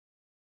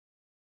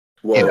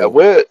 Whoa.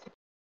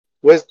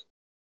 Yeah,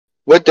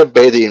 we're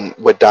debating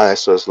what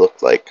dinosaurs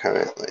look like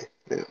currently.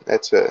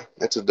 That's a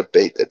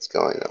debate that's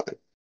going on.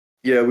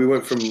 Yeah, we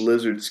went from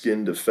lizard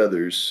skin to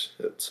feathers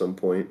at some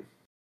point.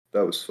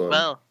 That was fun.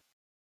 Well,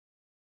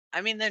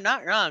 I mean, they're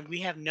not wrong.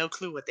 We have no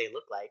clue what they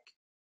look like.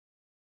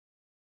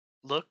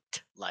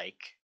 Looked like.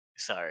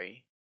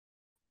 Sorry.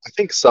 I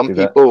think some See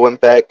that? people went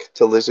back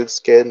to lizard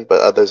skin,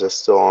 but others are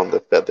still on the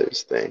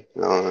feathers thing. I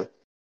don't know.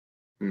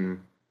 Hmm.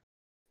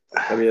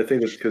 I mean, I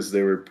think that's because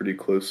they were pretty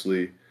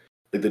closely.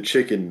 Like the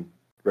chicken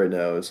right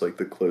now is like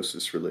the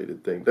closest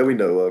related thing that we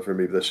know of, or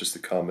maybe that's just a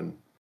common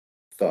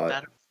thought.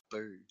 Not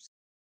birds.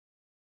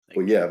 Like,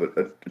 Well, yeah,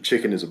 but a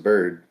chicken is a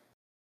bird.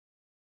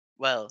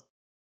 Well,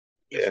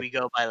 if Yeah. we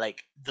go by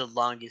like the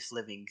longest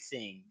living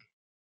thing,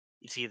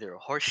 it's either a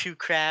horseshoe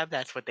crab,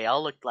 that's what they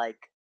all look like,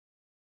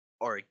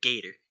 or a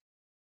gator.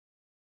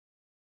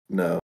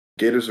 No,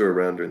 gators were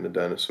around during the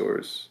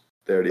dinosaurs.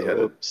 They already had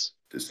a Oops.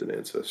 distant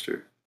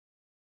ancestor.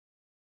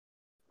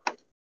 When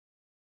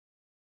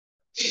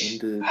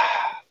did...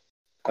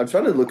 I'm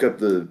trying to look up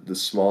the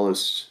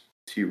smallest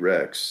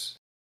T-Rex.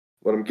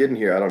 What I'm getting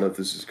here, I don't know if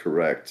this is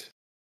correct,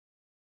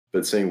 but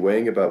it's saying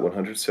weighing about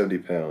 170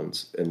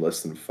 pounds and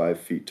less than 5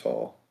 feet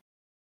tall.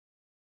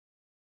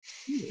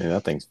 Yeah,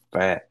 that thing's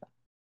fat.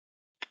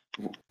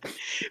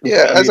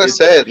 Yeah, I as mean, I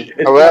said, it's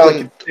not like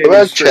it's standing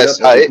around straight chest up as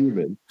a height.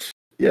 human.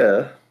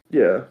 Yeah,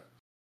 yeah.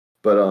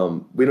 But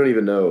we don't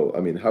even know. I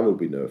mean, how would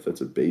we know if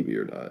that's a baby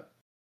or not?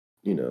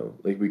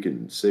 like we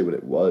can say what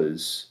it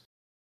was,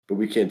 but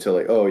we can't tell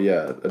like, oh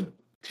yeah, a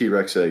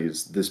T-Rex egg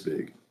is this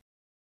big.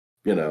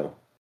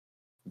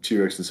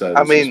 T-Rex inside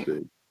I is this mean,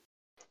 big.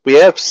 we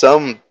have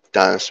some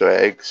dinosaur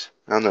eggs.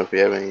 I don't know if we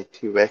have any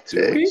T-Rex Do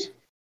we? eggs.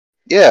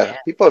 Yeah, Yeah,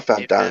 people have They found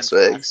found dinosaur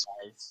eggs.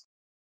 fossilized.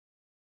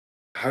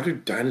 How do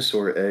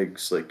dinosaur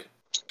eggs like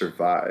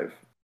survive?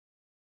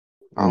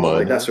 I don't Mud.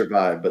 Like know. not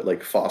survive, but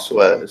like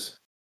fossilize.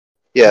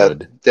 Yeah,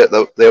 Mud.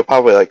 they were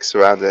probably like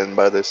surrounded in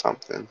mud or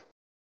something,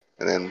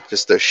 and then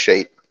just their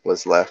shape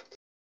was left.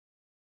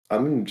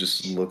 I'm gonna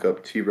just look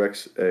up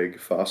T-Rex egg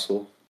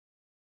fossil.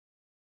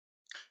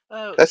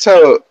 Oh, That's speak-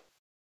 how.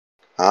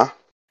 Huh?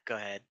 Go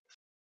ahead.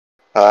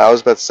 I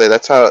was about to say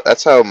that's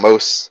how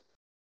most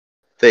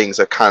things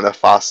are kind of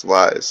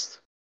fossilized.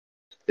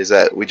 Is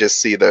that we just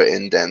see their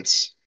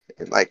indents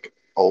in like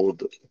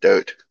old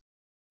dirt.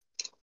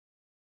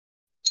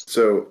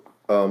 So,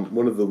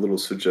 one of the little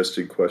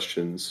suggested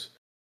questions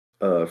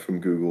from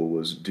Google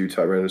was, "Do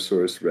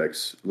Tyrannosaurus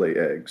Rex lay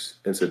eggs?"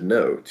 And said,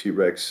 "No,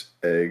 T-Rex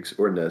eggs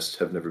or nests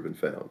have never been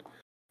found."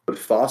 But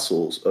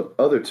fossils of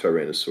other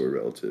Tyrannosaur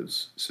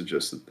relatives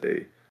suggest that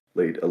they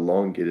laid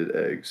elongated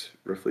eggs,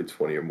 roughly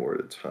 20 or more at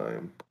a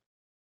time.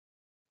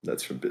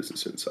 That's from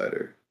Business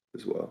Insider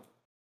as well.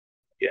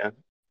 You That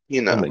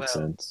know, makes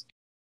Well, sense.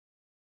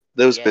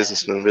 those yeah.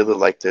 businessmen really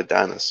like their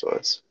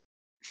dinosaurs.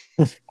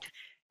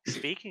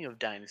 Speaking of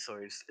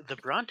dinosaurs, the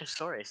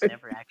Brontosaurus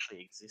never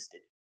actually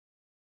existed.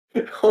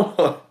 Hold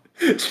on.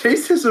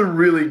 Chase has a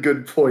really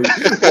good point.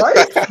 Why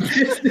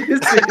is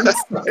Business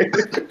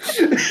Insider?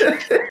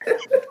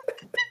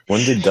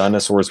 When did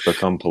dinosaurs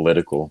become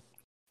political?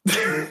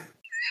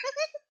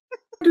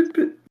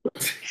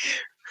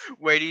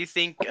 Where do you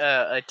think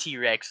a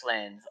T-Rex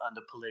lands on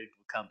the political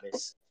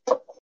compass?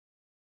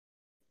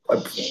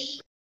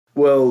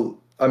 Well,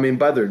 I mean,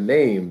 by their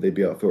name, they'd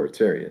be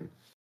authoritarian.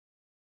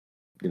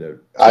 I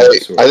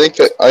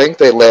Tyrannosaurus. think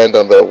they land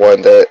on the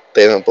one that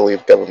they don't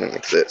believe government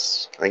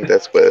exists. I think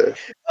that's where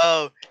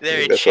Oh,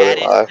 they're that's where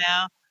they Chad lie.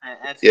 now.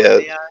 That's Yeah. what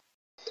they are.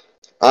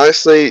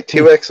 Honestly,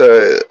 T-Rex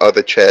are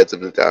the Chads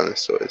of the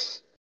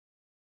dinosaurs.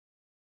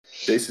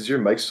 Chase, is your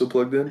mic still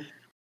plugged in?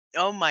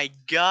 Oh my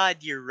God,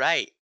 you're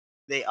right.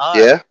 They are.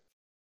 Yeah.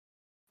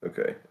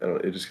 Okay.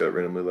 It just got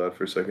randomly loud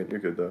for a second. You're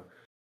good though.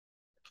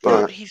 No,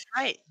 Fine. but he's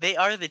right. They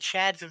are the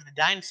Chads of the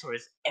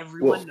dinosaurs.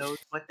 Everyone knows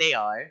what they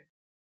are.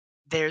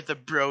 They're the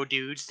bro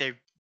dudes.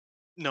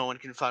 No one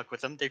can fuck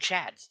with them. They're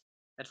Chads.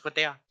 That's what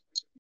they are.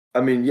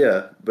 I mean,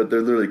 yeah, but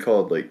they're literally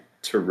called like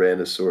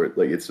Tyrannosaur.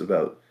 Like it's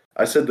about.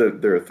 I said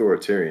that they're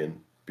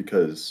authoritarian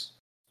because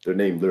their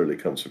name literally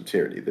comes from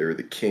tyranny. They're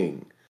the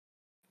king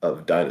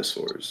of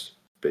dinosaurs,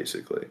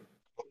 basically.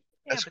 Yeah,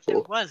 That's but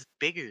cool. there was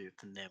bigger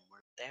than them,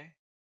 weren't there?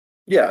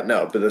 Yeah,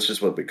 no, but that's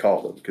just what we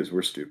call them because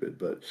we're stupid.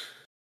 But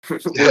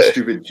we're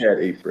stupid Chad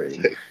ape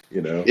brain,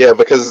 Yeah,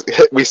 because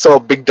we saw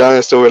big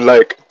dinosaur and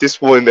like this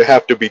one they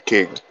have to be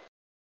king.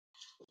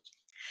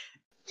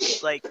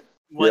 Like Yeah,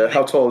 one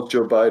how that tall is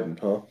Joe Biden,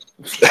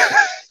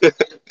 huh?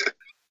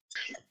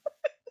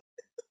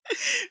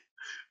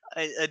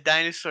 a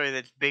dinosaur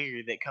that's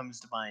bigger that comes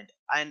to mind.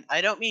 And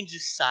I don't mean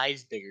just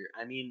size bigger.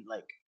 I mean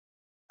like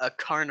a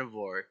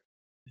carnivore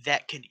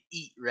that can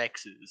eat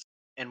Rexes.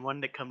 And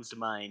one that comes to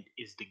mind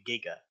is the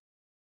Giga.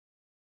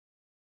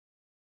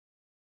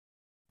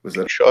 Was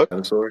that a Shark?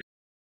 dinosaur?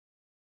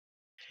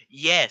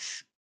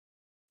 Yes,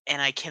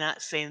 and I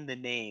cannot say the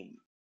name.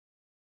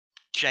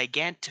 I'll have to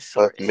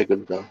Gigantosaurus. make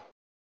it down.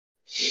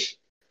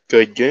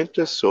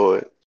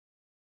 Gigantosaur.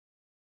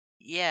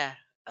 Yeah,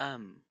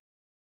 um,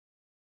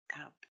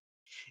 ow.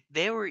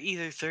 They were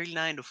either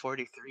 39 to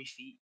 43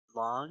 feet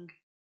long,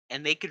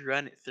 and they could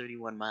run at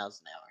 31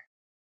 miles an hour.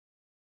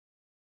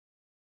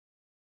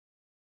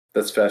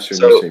 That's faster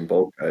than So Usain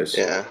Bolt, guys.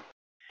 yeah,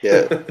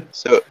 yeah.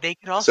 So They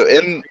could also so weigh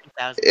in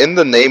 30,000 in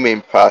the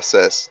naming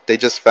process, they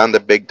just found a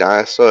big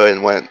dinosaur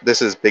and went,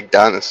 "This is big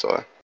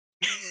dinosaur."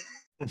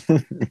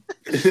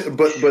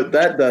 but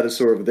that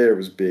dinosaur over there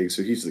was big,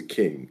 so he's the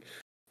king.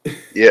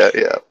 Yeah,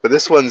 yeah. But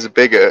this one's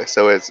bigger,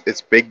 so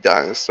it's big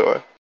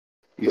dinosaur.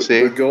 You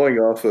see? But going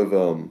off of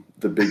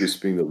the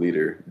biggest being the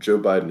leader, Joe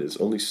Biden is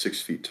only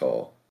 6 feet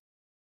tall.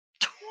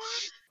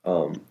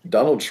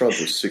 Donald Trump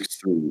was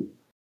 6'3",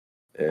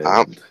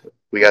 and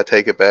We gotta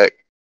take it back.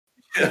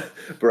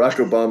 Barack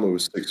Obama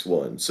was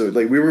 6'1". So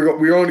like we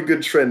were on a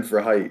good trend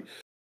for height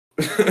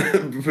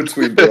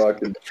between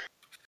Barack and.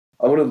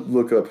 I want to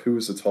look up who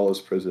was the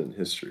tallest president in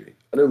history.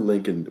 I know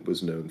Lincoln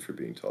was known for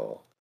being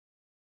tall,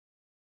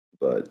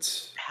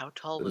 but How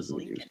tall that was doesn't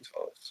mean he was Lincoln?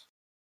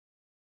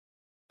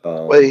 the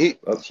tallest.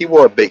 Well, he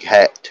wore a big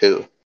hat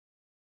too.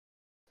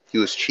 He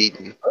was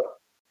cheating.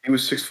 He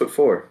was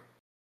 6'4".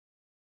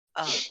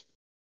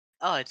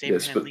 Oh, it's Yes,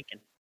 Abraham but- Lincoln.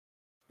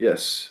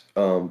 Yes,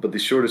 but the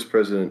shortest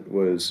president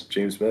was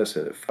James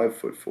Madison at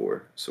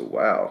 5'4". So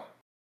wow,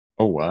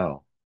 Oh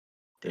wow.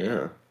 yeah,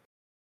 Were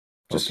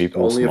just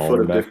people only a foot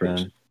smaller of back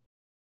difference. then?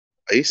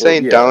 Are you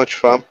saying yeah. Donald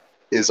Trump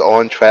is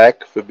on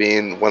track for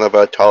being one of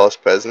our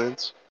tallest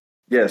presidents?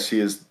 Yes, he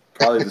is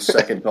probably the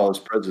second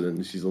tallest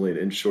president. He's only an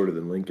inch shorter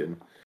than Lincoln.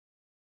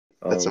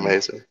 That's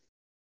amazing.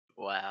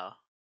 Wow.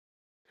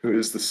 Who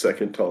is the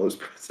second tallest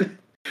president?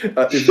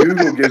 If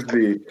Google gives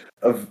me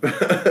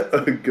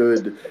a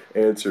good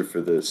answer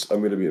for this, I'm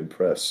going to be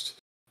impressed.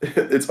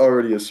 It's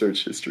already a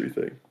search history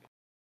thing.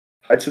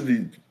 Heights of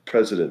the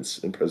presidents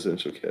and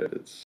presidential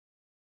candidates.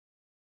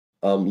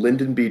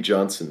 Lyndon B.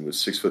 Johnson was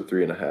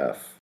 6'3.5",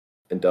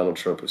 and Donald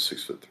Trump was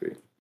 6'3".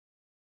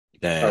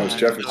 Thomas Damn.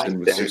 Jefferson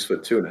was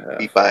 6'2.5".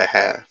 Beat by a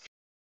half.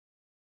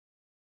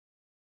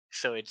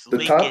 So it's The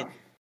Lincoln, top,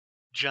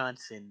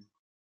 Johnson,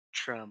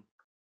 Trump.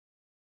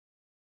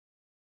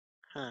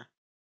 Huh.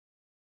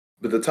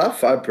 but the top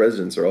 5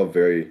 presidents are all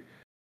very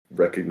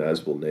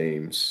recognizable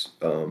names.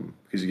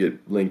 Because you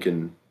get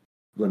Lincoln,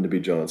 Lyndon B.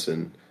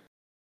 Johnson,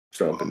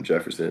 Trump, and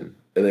Jefferson.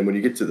 And then when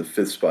you get to the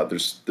 5th spot,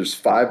 there's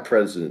 5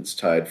 presidents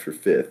tied for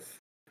 5th.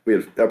 We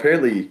have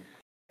apparently,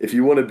 if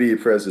you want to be a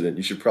president,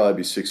 you should probably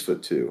be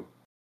 6'2".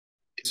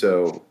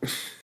 So,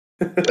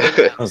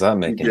 How's that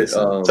making get,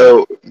 sense?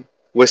 So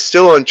we're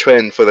still on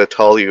trend for the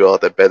taller you are,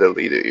 the better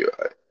leader you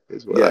are.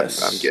 Is what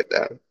Yes. I'm getting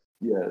at.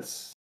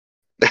 yes.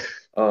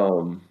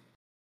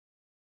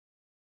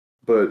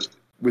 But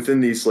within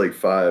these like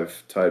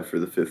 5 tied for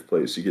the 5th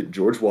place, you get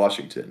George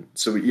Washington.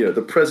 So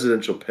the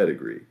presidential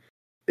pedigree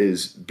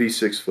is be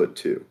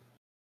 6'2".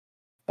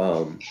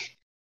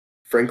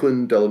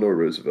 Franklin Delano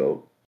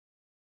Roosevelt,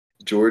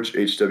 George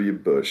H.W.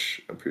 Bush,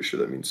 I'm pretty sure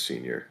that means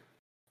senior,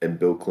 and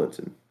Bill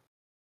Clinton.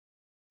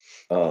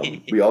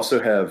 We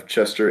also have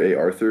Chester A.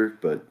 Arthur,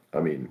 but I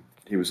mean,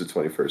 he was the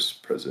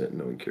 21st president, and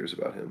no one cares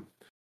about him.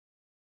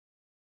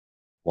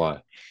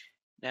 Why?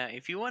 Now,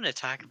 if you want to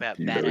talk about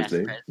Do you know his badass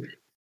name? president,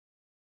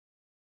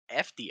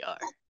 FDR.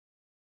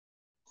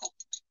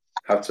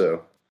 How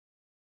so?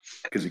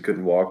 Because he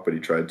couldn't walk, but he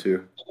tried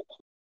to.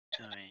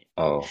 Wait.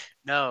 Oh,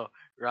 No,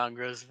 wrong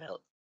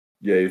Roosevelt.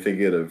 Yeah, you're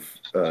thinking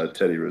of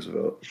Teddy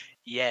Roosevelt,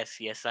 Yes,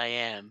 I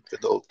am.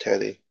 Good old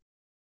Teddy.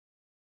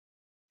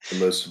 the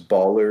most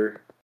baller,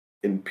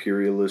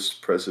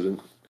 imperialist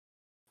president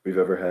we've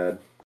ever had.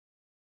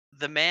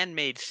 The man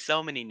made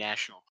so many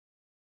national.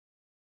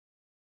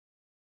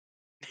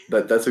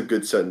 That's a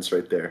good sentence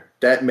right there.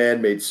 That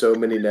man made so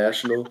many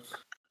national.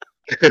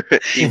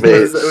 He What made,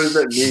 does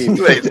that mean?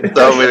 he made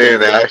so many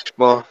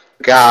national.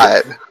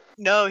 God.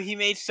 No, he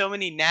made so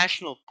many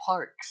national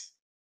parks.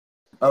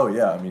 Oh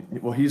yeah, I mean,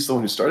 well, he's the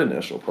one who started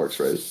national parks,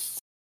 right?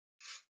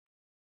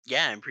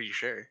 Yeah, I'm pretty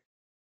sure.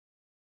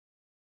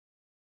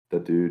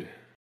 That dude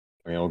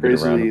I mean, I'll get a round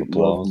crazily of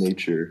loved applause.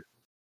 nature.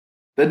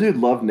 That dude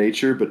loved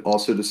nature, but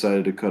also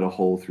decided to cut a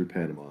hole through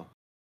Panama.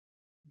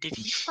 Did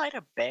he fight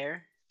a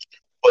bear?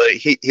 Well,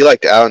 he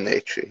liked our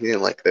nature. He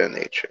didn't like their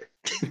nature.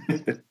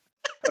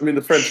 I mean,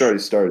 the French already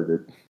started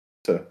it,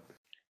 so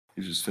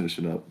he's just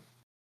finishing up.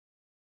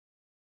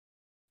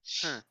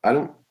 Huh.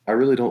 I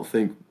really don't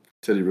think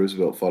Teddy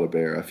Roosevelt fought a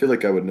bear. I feel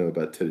like I would know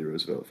about Teddy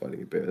Roosevelt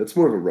fighting a bear. That's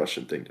more of a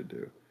Russian thing to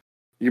do.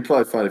 You could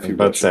probably find a I was few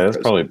about to Russian say that's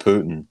probably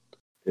presidents. Putin.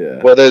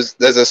 Yeah. Well, there's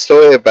a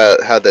story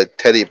about how the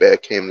teddy bear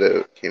came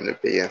to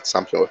be, and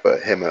something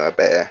with him and a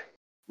bear.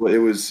 Well, it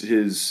was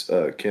his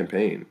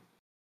campaign.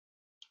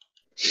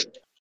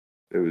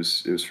 It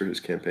was for his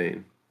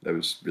campaign. That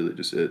was really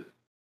just it.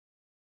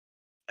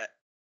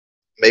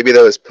 Maybe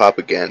there was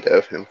propaganda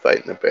of him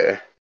fighting a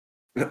bear.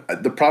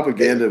 The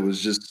propaganda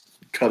was just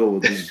cuddle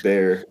with this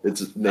bear.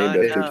 It's named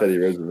Oh, after no. Teddy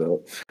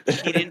Roosevelt.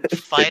 He didn't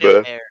fight bro.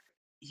 a bear.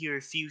 He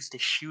refused to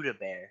shoot a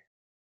bear.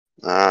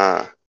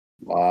 Ah,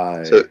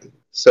 Why?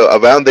 so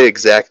around the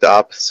exact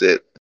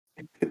opposite,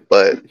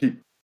 but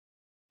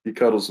he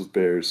cuddles with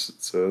bears,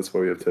 so that's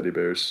why we have teddy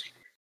bears.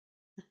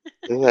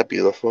 isn't that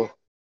beautiful?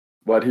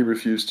 Why'd he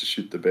refuse to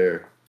shoot the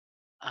bear?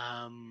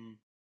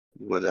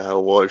 What the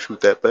hell? Why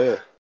shoot that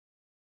bear?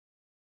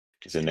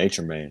 He's a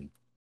nature man.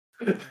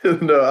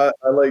 No,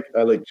 I like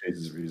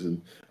Chase's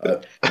reason.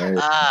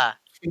 Because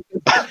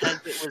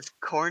it was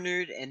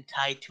cornered and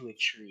tied to a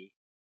tree.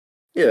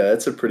 Yeah,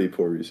 that's a pretty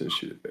poor reason to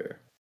shoot a bear.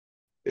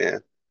 Yeah,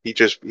 he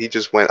just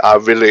went. I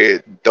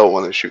really don't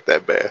want to shoot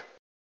that bear.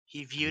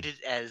 He viewed it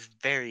as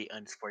very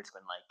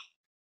unsportsmanlike.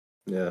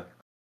 Yeah.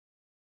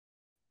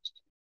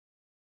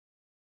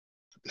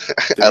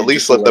 At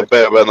least let the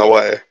bear run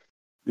away.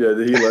 Yeah,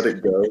 did he let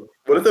it go?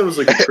 What if that was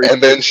like a crazy...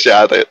 And then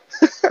shot it.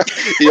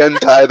 He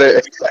untied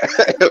it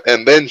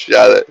and then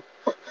shot it.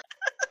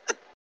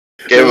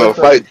 Gave him a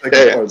fight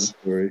chance.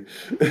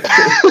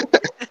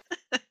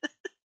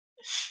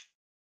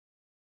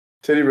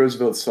 Teddy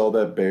Roosevelt saw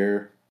that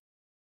bear,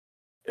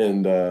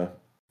 and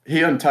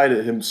he untied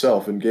it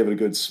himself and gave it a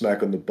good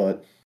smack on the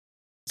butt.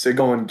 Said,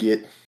 "Go and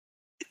get."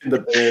 And the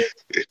bear,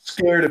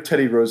 scared of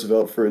Teddy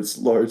Roosevelt for its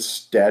large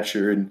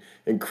stature and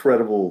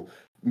incredible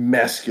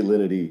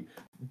masculinity,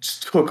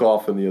 just took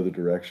off in the other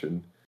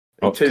direction.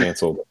 And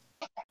Canceled.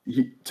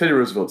 Teddy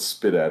Roosevelt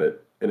spit at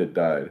it, and it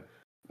died.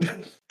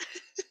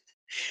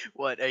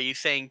 What, are you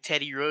saying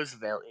Teddy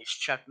Roosevelt is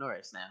Chuck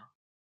Norris now?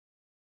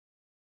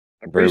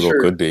 Very well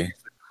could be.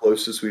 It's the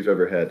closest we've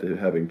ever had to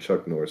having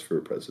Chuck Norris for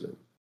a president.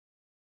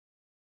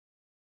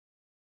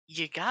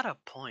 You got a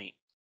point.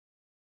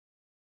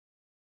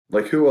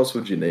 Like, who else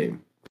would you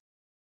name?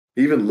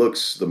 He even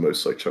looks the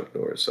most like Chuck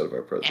Norris out of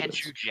our presidents.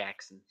 Andrew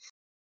Jackson.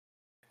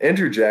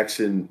 Andrew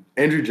Jackson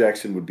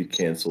would be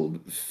canceled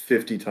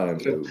 50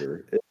 times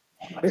over.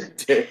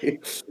 Day.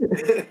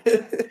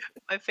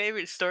 My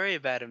favorite story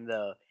about him,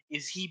 though,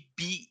 is he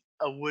beat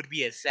a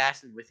would-be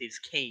assassin with his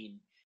cane,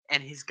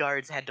 and his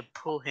guards had to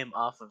pull him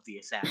off of the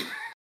assassin.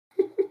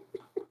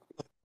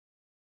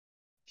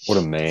 What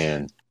a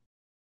man.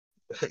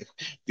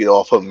 Get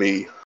off of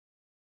me.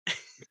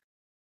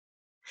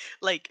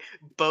 Like,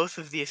 both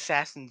of the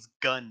assassin's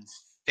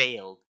guns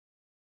failed.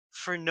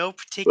 For no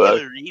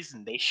particular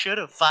reason. They should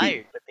have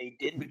fired, but they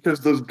didn't. Because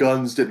those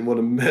guns didn't want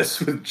to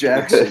mess with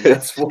Jackson.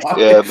 That's why.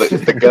 Yeah,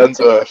 the guns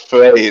are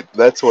afraid.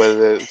 That's what it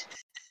is.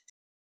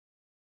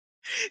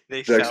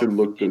 They Jackson fell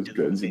looked those into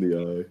guns in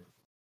the eye.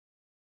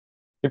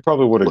 He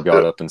probably would have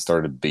got up and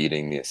started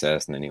beating the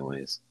assassin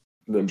anyways.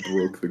 And then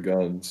broke the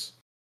guns.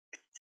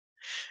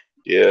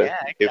 Yeah.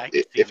 I can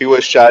see If he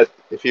was shot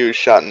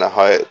in the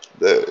heart,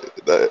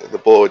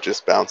 the bullet would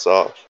just bounce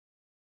off.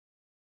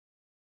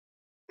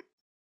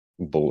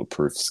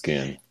 Bulletproof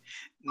skin.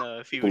 No,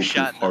 if he was Bulletproof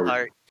shot in the heart.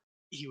 heart,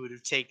 he would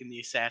have taken the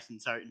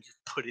assassin's heart and just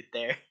put it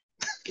there.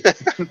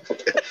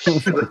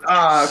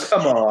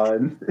 Come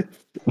on.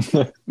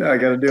 Now I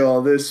gotta do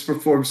all this,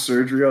 perform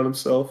surgery on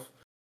himself.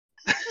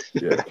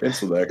 Yeah,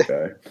 cancel that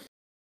guy.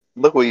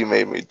 Look what you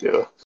made me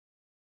do.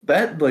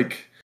 That,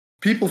 like,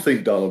 people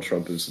think Donald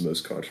Trump is the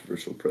most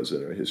controversial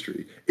president in our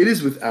history. It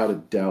is without a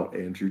doubt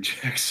Andrew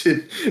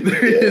Jackson.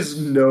 There is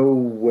no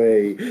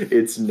way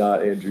it's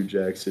not Andrew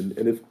Jackson.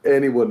 And if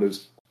anyone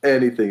knows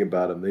anything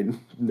about him, they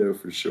know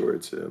for sure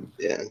it's him.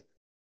 Yeah.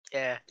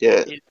 Yeah,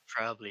 Yeah. it's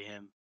probably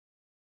him.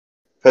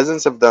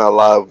 Presidents have done a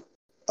lot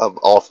of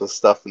awful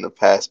stuff in the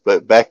past,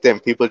 but back then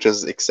people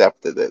just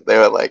accepted it. They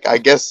were like, I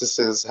guess this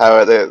is how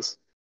it is.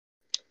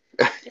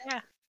 Yeah.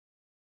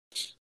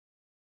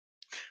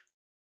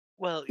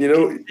 Well, You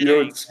know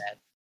considering it's that-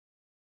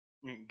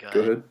 Go go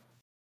ahead. ahead.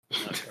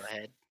 No, go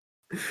ahead.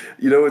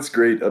 You know what's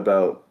great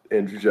about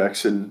Andrew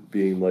Jackson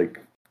being like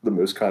the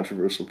most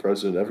controversial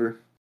president ever?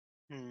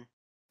 Hmm.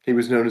 He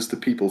was known as the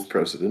people's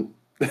president.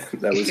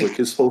 That was like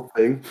his whole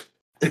thing.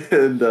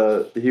 And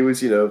he was,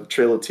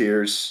 Trail of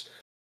Tears,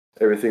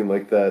 everything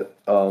like that.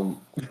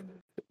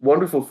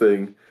 Wonderful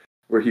thing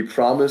where he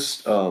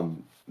promised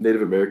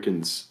Native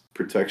Americans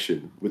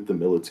protection with the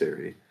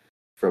military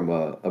from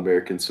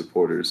American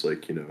supporters,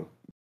 like,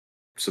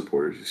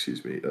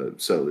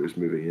 settlers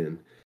moving in.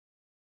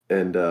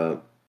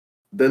 And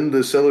then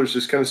the settlers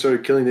just kind of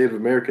started killing Native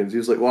Americans. He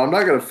was like, well, I'm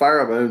not going to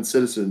fire on my own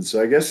citizens,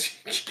 so I guess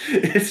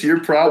it's your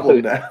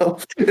problem now.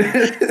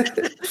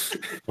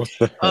 What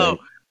the Oh, heck?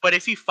 but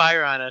if you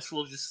fire on us,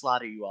 we'll just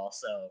slaughter you all,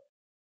 so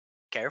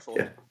careful.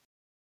 Yeah.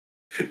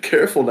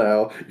 Careful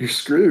now. You're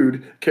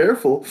screwed.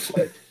 Careful.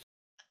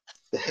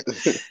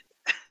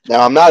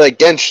 Now, I'm not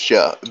against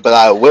you, but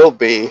I will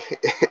be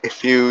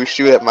if you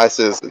shoot at my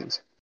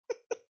citizens.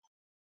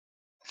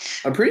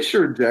 I'm pretty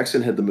sure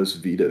Jackson had the most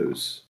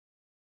vetoes.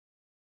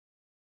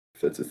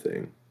 If that's a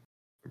thing.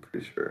 I'm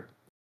pretty sure.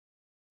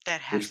 That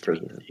has Which to be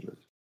president the had the thing.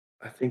 most?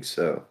 I think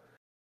so.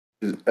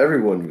 'Cause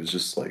everyone was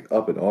just like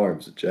up in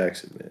arms at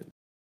Jackson, man.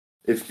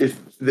 If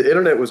the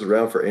internet was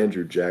around for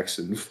Andrew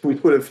Jackson, we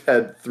would have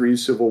had 3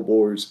 civil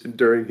wars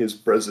during his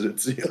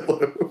presidency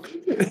alone.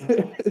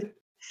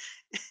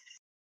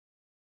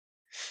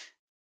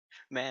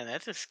 Man,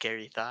 that's a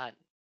scary thought.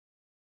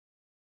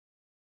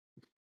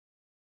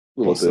 A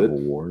little Civil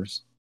bit.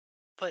 Wars.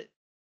 But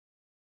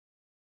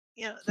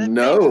that begs the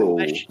No.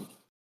 question.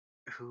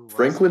 Who was it?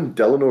 Franklin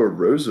Delano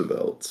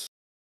Roosevelt.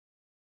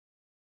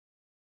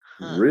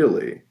 Huh,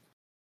 Really?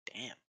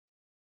 damn.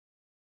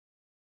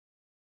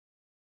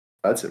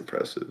 That's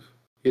impressive.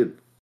 He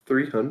had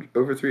 300,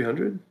 over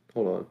 300?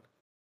 Hold on.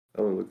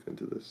 I want to look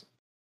into this.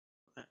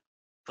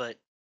 But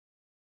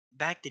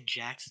back to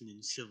Jackson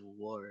and Civil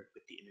War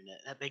with the internet,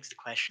 that begs the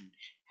question,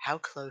 how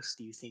close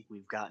do you think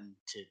we've gotten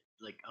to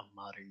like a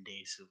modern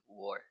day Civil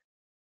War?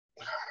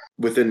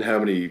 Within how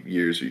many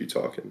years are you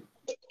talking?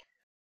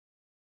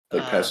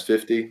 Like past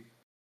 50?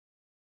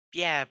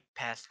 Yeah,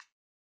 past.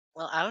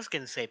 Well, I was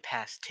gonna say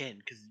past 10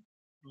 because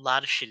a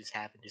lot of shit has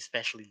happened,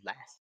 especially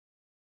last.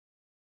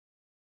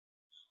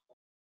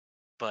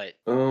 But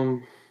yeah,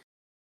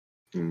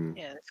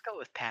 let's go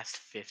with past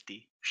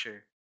 50.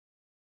 Sure.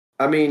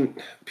 I mean,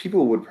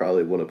 people would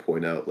probably want to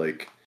point out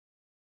like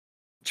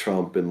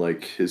Trump and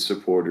like his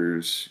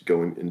supporters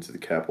going into the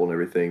Capitol and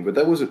everything, but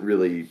that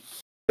really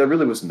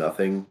was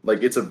nothing.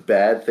 Like, it's a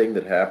bad thing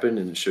that happened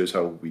and it shows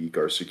how weak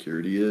our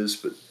security is,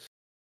 but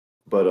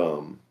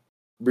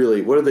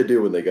really, what did they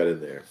do when they got in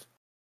there?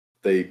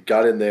 They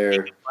got in there.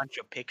 Take a bunch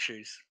of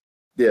pictures.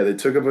 Yeah, they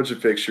took a bunch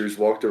of pictures,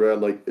 walked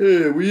around like,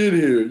 "Hey, we in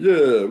here?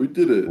 Yeah, we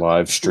did it.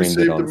 Live streamed it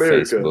saved on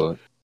America." Facebook.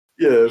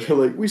 Yeah, they're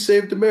like, "We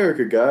saved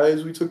America,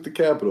 guys. We took the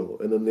Capitol,"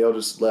 and then they all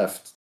just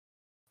left.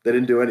 They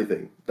didn't do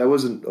anything. That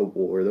wasn't a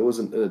war. That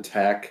wasn't an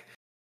attack.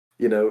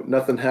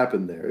 Nothing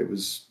happened there. It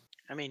was.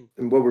 I mean,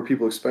 And what were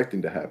people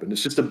expecting to happen?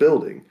 It's just a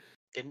building.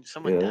 didn't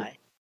someone Yeah. die?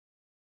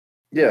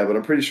 Yeah, but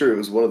I'm pretty sure it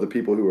was one of the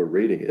people who were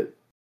raiding it.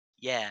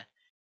 Yeah.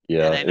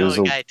 Yeah, And I it know was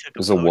a a guy took it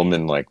was a podium.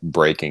 woman like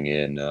breaking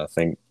in. I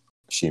think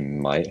she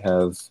might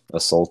have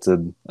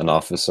assaulted an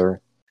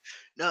officer.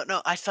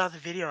 No, I saw the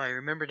video. I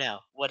remember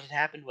now. What had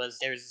happened was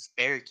there was this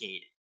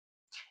barricade,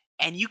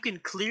 and you can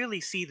clearly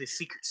see the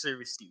Secret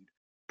Service dude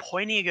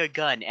pointing a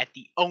gun at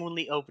the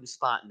only open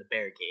spot in the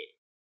barricade.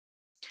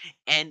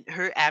 And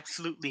her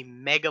absolutely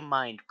mega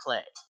mind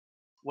play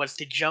was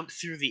to jump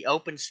through the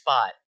open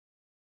spot,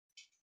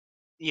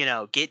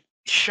 get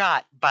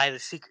shot by the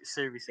Secret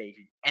Service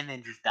agent, and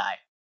then just die.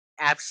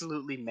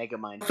 Absolutely mega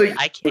mind I play. think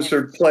I it was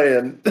can't. her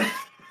plan.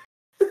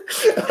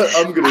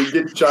 I'm gonna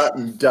get shot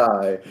and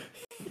die.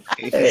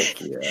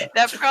 Heck yeah.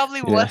 That probably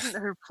Yeah. wasn't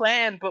her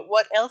plan, but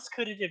what else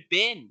could it have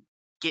been?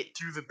 Get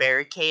through the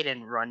barricade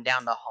and run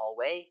down the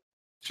hallway?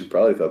 She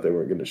probably thought they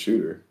weren't gonna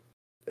shoot her.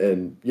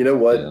 And you know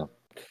what? Yeah.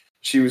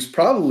 She was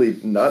probably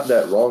not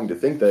that wrong to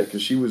think that,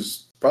 because she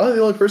was probably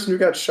the only person who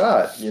got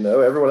shot.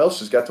 Everyone else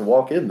just got to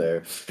walk in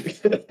there.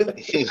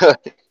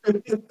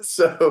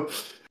 So,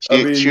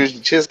 I mean, she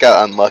just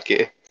got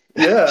unlucky.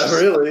 yeah,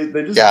 really,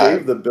 they just God.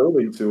 gave the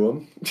building to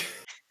them.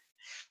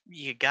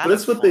 You But got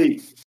that's what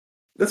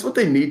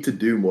they need to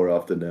do more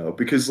often now,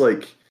 because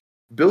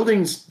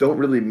buildings don't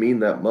really mean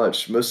that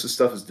much. Most of the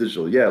stuff is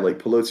digital. Yeah, like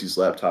Pelosi's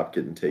laptop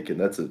getting taken,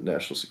 that's a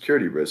national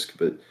security risk,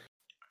 but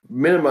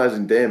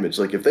minimizing damage,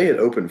 like if they had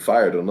opened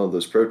fire on all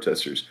those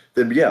protesters,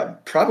 then yeah,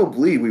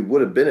 probably we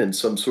would have been in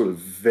some sort of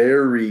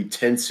very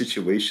tense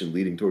situation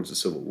leading towards a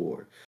civil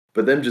war.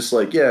 But them just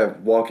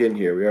walk in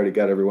here, we already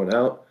got everyone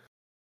out.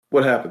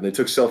 What happened? They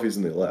took selfies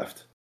and they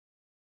left.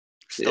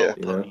 Stole Yeah. a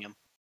podium.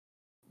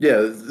 Yeah,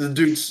 the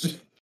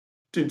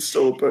dude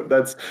stole a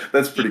that's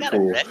pretty got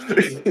cool.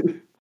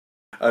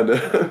 I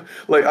know.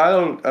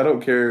 I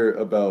don't care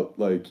about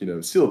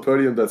steal a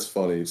podium, that's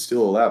funny.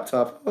 Steal a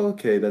laptop,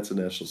 okay, that's a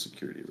national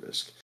security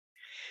risk.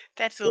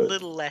 That's a But-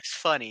 little less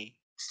funny.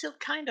 Still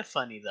kind of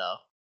funny though.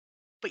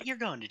 But you're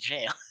going to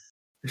jail.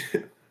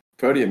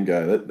 Podium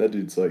guy, that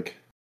dude's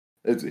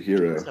it's a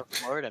hero. He's a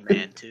Florida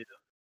man too.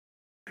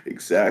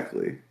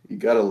 Exactly. You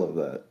gotta love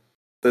that.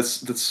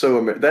 That's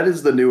so that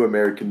is the new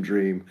American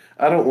dream.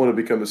 I don't want to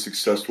become a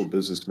successful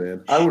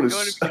businessman. I want You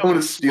wanna to become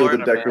a steal the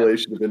Florida man.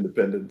 Declaration of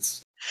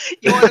Independence.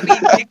 You want to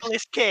be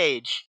Nicolas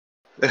Cage?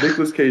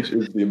 Nicolas Cage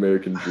is the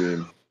American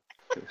dream.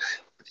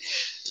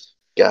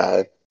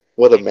 God,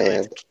 what a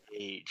man. Nicolas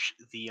Cage,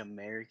 the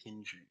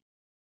American dream.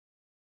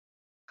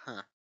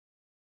 Huh.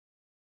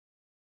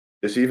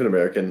 Is he even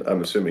American?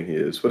 I'm assuming he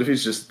is. What if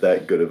he's just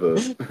that good of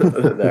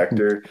an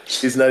actor?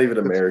 He's not even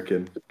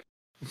American.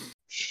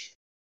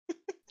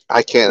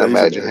 I can't No, he's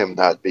imagine American. him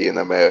not being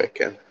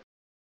American.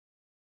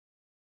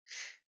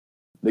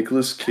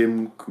 Nicholas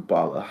Kim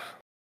Kupala,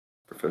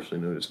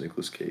 professionally known as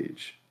Nicolas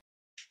Cage.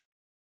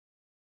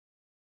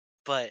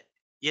 But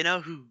you know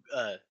who?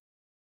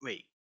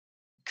 Wait,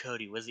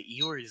 Cody, was it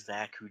you or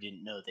Zach who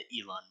didn't know that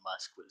Elon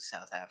Musk was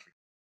South African?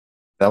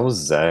 That was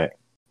Zach.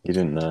 He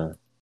didn't know.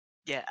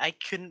 Yeah, I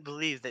couldn't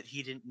believe that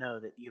he didn't know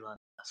that Elon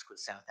Musk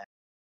was South African.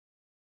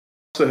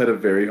 Also had a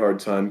very hard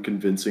time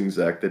convincing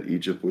Zach that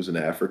Egypt was in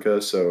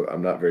Africa, so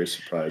I'm not very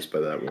surprised by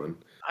that one.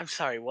 I'm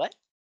sorry, what?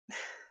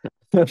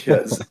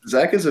 Yeah,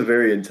 Zach is a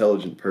very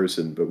intelligent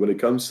person, but when it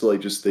comes to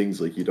just things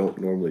you don't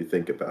normally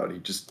think about, he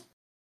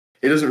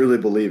doesn't really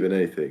believe in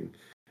anything.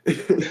 He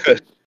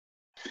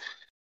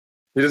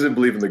doesn't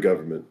believe in the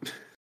government.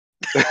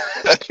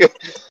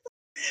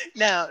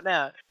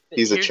 Now.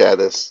 He's a here's-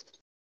 chattist.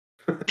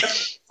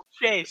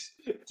 Chase,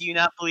 do you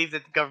not believe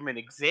that the government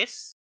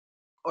exists?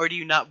 Or do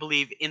you not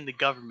believe in the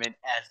government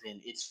as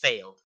in it's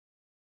failed?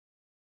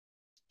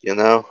 You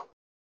know?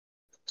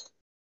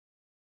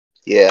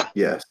 Yeah.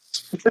 Yes.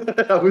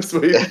 I was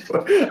waiting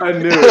for I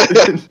knew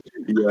it.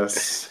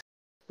 Yes.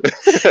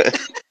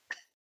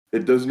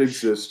 It doesn't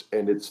exist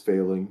and it's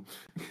failing.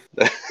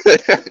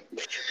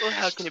 Well,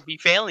 how can it be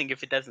failing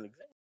if it doesn't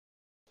exist?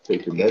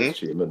 Take your meds,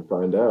 Jim, and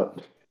find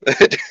out.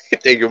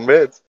 Take your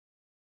meds.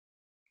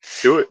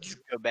 Do it. Just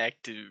go back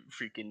to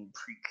freaking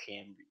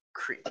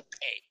Precambrian.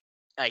 Hey,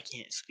 I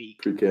can't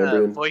speak.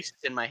 Precambrian? Voices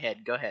in my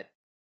head. Go ahead.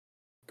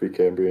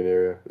 Precambrian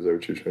era. Is that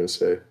what you're trying to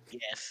say?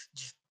 Yes,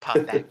 just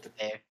pop back to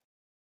there.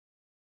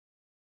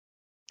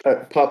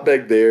 Pop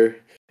back there.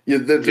 Yeah,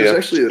 there's Yeah,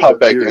 actually pop a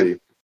back theory.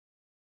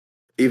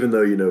 Even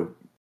though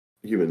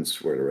humans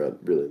weren't around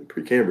really in the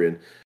Precambrian,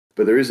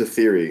 but there is a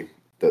theory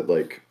that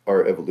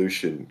our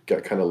evolution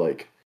got kind of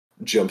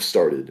jump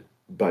started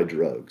by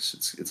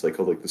drugs. It's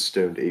called the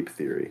stoned ape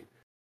theory.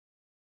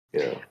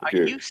 Are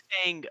you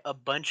saying a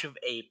bunch of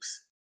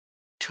apes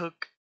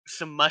took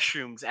some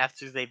mushrooms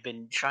after they've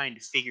been trying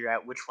to figure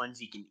out which ones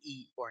you can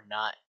eat or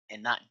not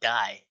and not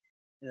die?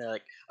 And they're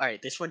like, all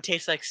right, this one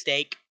tastes like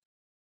steak.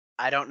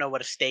 I don't know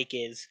what a steak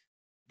is.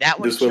 That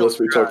one This one kills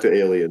lets me talk drugs, to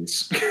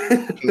aliens.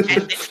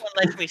 and this one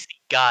lets me see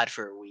God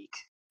for a week.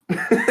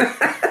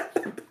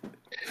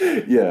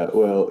 Yeah,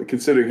 well,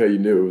 considering how you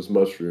knew it was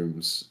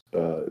mushrooms,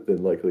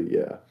 then likely,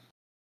 yeah,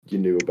 you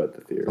knew about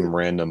the theory. Some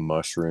random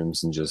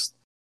mushrooms and just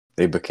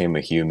they became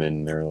a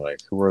human. They're like,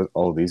 who are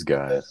all these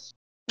guys?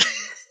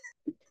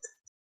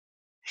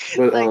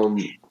 But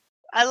Like,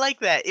 I like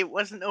that. It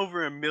wasn't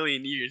over a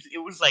million years. It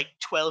was like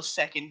 12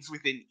 seconds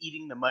within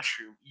eating the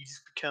mushroom. You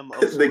just become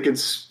a They could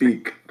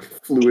speak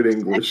fluid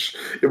English.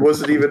 It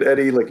wasn't even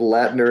any like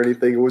Latin or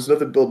anything. It was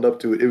nothing building up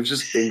to it. It was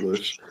just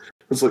English.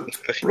 It's like,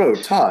 bro,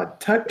 Todd,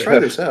 try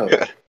this out.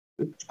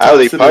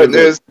 Howdy, Todd's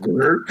sitting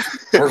there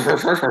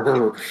partners.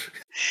 like,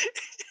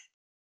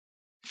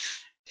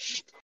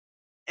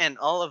 And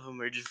all of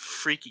them are just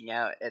freaking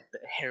out at the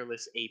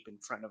hairless ape in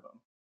front of them.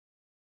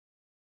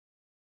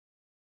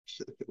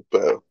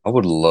 Bro. I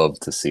would love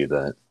to see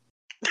that.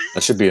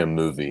 That should be a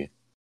movie.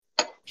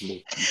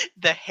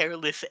 The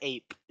hairless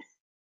ape.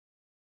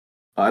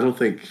 I don't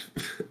think.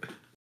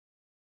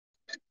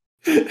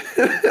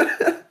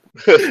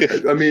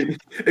 I mean,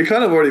 it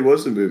kind of already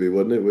was a movie,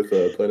 wasn't it? With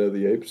Planet of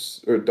the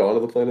Apes or Dawn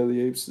of the Planet of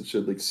the Apes. It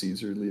showed like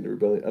Caesar leading a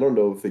rebellion. I don't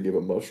know if they gave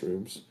him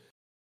mushrooms,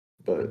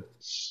 but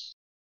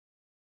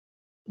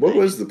what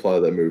was the plot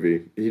of that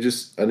movie?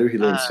 I knew he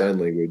learned sign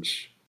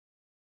language.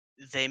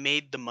 They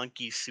made the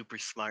monkeys super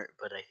smart,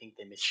 but I think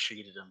they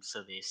mistreated them,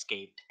 so they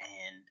escaped.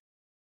 And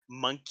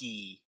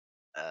monkey,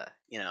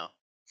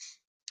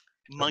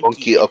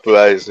 Monkey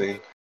uprising.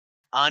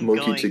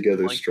 Monkey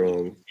together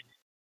strong.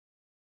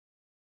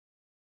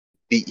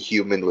 Beat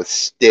human with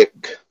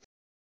stick.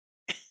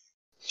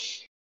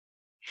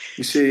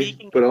 You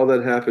see, but all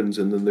that happens,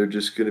 and then they're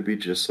just gonna be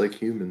just like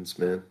humans,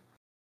 man.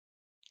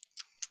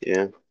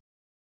 Yeah.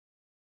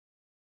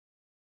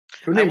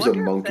 Who names a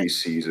monkey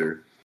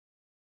Caesar?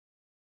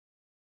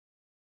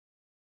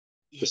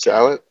 The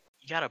salad?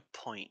 You got a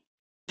point.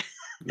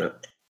 No.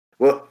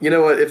 Well, you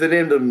know what? If they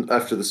named him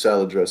after the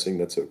salad dressing,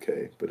 that's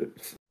okay. But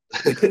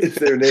if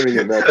they're naming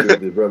him after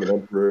the Roman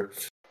emperor,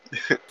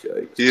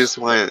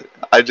 yikes.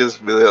 I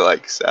just really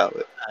like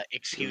salad.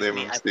 Excuse me, I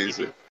believe it's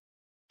Caesar.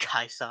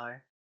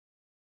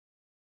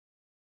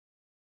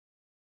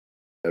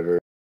 Ever.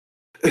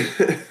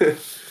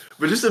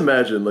 But just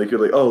imagine, like, you're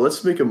like, oh,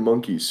 let's make a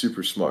monkey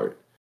super smart.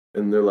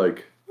 And they're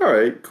like, all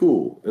right,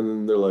 cool. And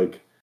then they're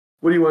like,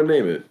 what do you want to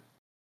name it?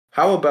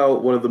 How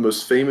about one of the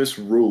most famous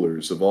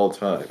rulers of all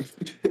time?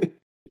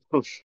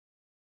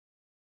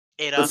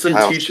 Let's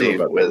then teach him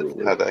about that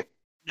ruler.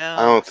 No.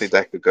 I don't think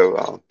that could go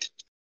wrong.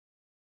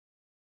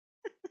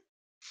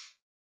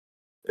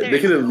 They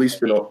could have at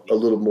least been a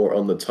little more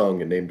on the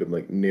tongue and named him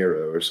like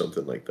Nero or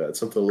something like that.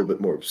 Something a little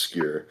bit more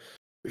obscure.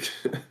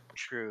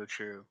 True.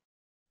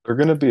 There's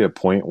gonna be a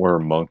point where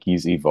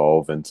monkeys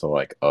evolve into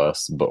like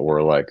us, but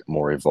we're like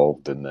more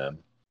evolved than them.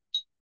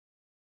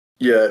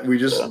 Yeah, we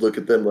just look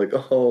at them like,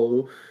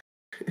 oh,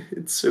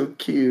 it's so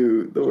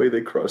cute. The way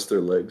they cross their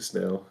legs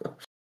now.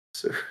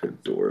 So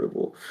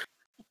adorable.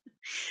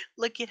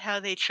 Look at how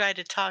they try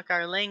to talk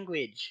our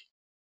language.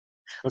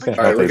 Look at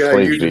how they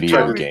play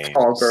video games.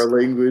 Talk our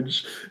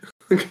language.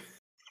 Look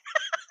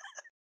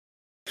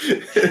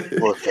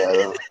at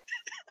them.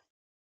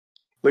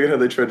 Look at how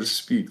they try to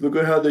speak. Look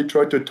at how they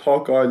try to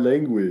talk our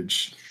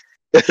language.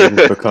 They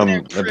become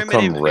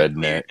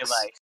rednecks.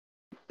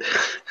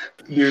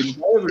 Dude, if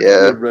I ever be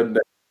a redneck,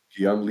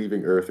 I'm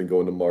leaving Earth and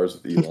going to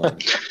Mars with Elon.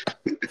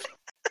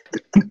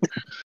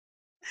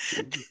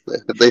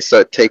 They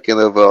start taking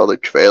over all the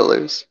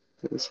trailers.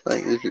 It's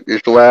like,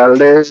 it's wild.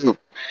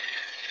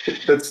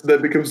 That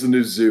becomes the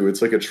new zoo.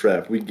 It's like a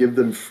trap. We give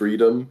them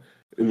freedom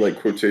in like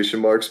quotation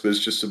marks, but it's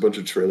just a bunch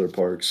of trailer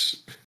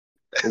parks.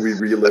 And we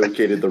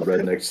relocated the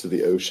rednecks to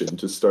the ocean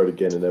to start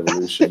again in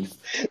evolution.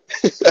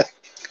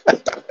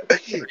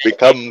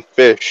 Become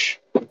fish.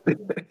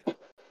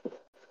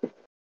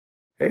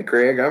 Hey,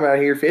 Craig, I'm out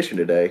here fishing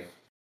today.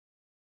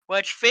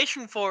 What you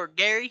fishing for,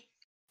 Gary?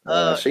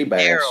 Sea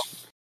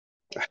bass.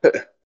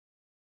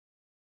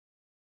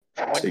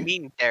 What do you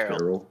mean,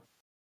 Daryl?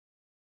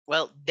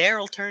 Well,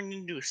 Daryl turned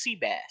into a sea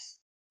bass,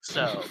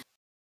 so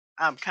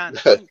I'm kind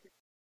of hungry.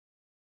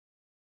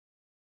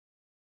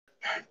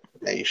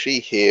 Now you see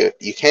here,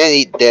 you can't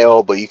eat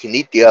Daryl, but you can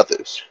eat the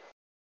others.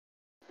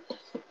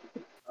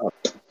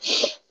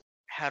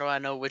 How do I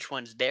know which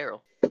one's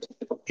Daryl?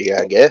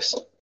 Yeah, I guess.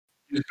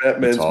 Use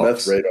Batman's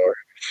meth radar.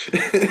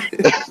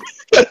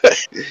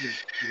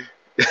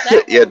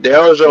 Yeah,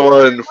 Daryl's the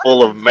one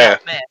full of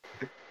meth.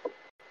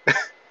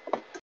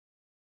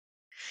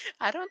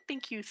 I don't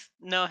think you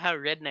know how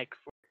rednecks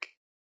work.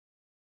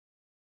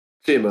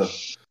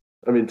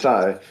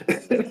 Ty.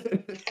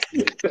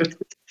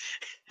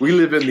 We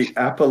live in the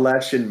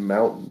Appalachian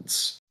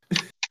Mountains.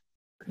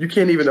 You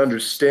can't even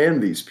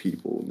understand these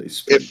people when they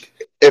speak.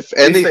 If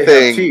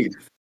anything,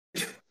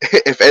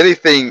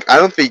 I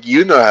don't think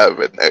you know how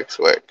rednecks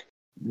work.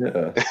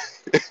 Yeah.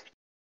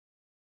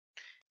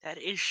 That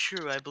is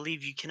true. I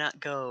believe you cannot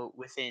go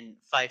within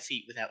 5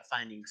 feet without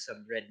finding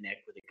some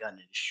redneck with a gun in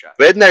his truck.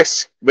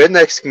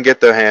 Rednecks can get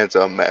their hands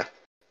on meth.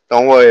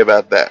 Don't worry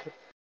about that.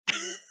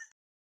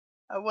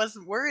 I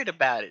wasn't worried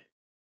about it.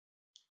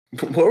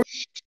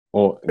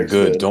 Well,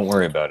 good. Don't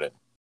worry about it.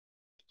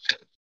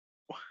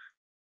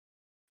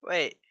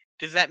 Wait,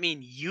 does that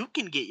mean you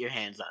can get your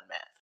hands on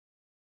meth?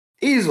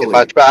 Easily. If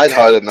I tried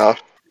hard enough.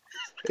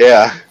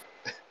 Yeah.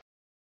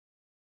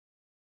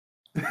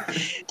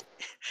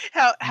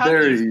 How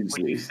Very easy would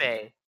easily. you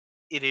say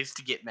it is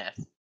to get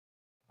meth?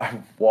 I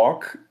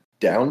walk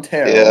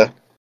downtown, Yeah.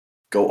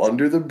 go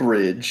under the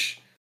bridge,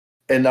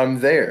 and I'm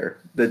there.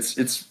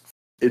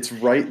 It's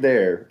right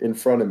there in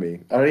front of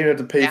me. I don't even have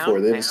to pay for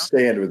it. They have a Downtown?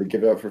 stand where they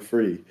give it out for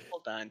free.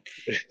 Hold on.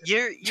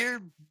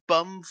 Your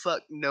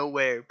bumfuck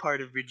nowhere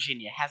part of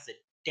Virginia has a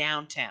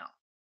downtown.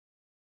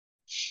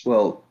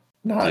 Well,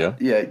 Yeah.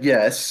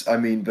 yes. I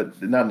mean,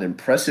 but not an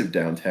impressive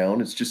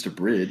downtown. It's just a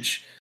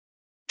bridge.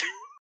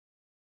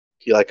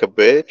 You like a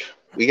bridge?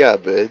 We got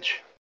a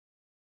bridge.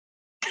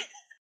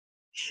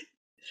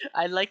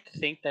 I like to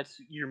think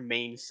that's your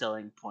main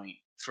selling point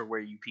for where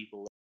you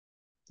people live.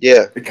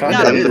 Yeah. It kind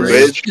Not of a is.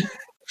 bridge.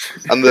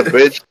 On the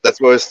bridge, that's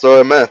where we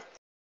store meth.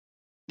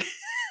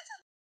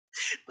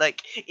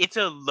 Like, it's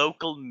a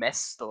local mess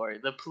store.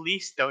 The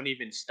police don't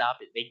even stop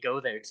it. They go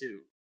there too.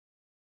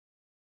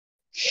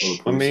 Well,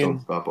 the police mean-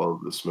 don't stop all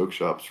of the smoke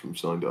shops from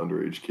selling to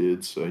underage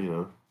kids, so you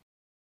know.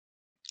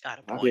 Got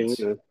a Yeah.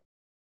 point.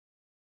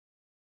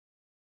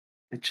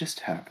 It just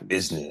happens.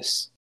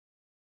 Business.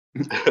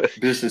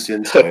 Business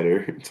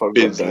Insider talking about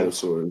Business.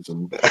 dinosaurs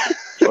and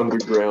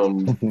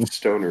underground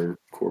stoner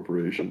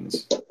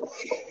corporations.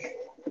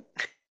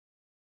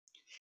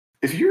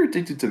 If you're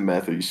addicted to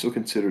meth, are you still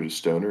considered a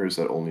stoner, or is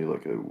that only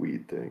like a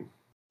weed thing?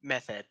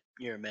 Meth head.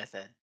 You're a meth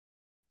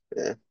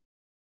head.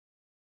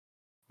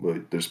 Well,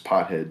 there's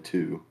pothead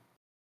too.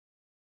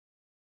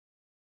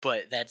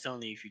 But that's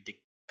only if you dick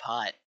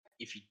pot.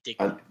 If you dick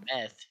I-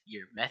 meth,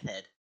 you're meth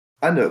head.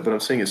 I know, but I'm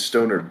saying is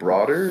stoner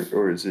broader,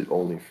 or is it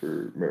only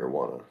for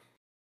marijuana?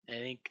 I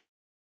think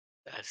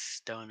a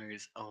stoner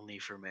is only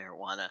for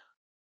marijuana.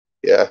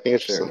 Yeah, I think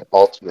it's just Fair an enough.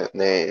 alternate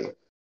name.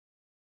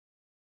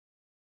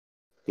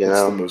 You That's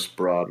the know? most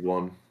broad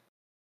one.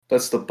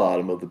 That's the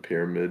bottom of the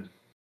pyramid.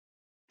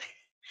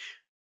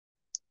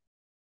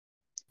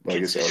 I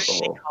guess Considering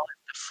they alcohol. call it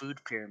the food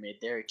pyramid,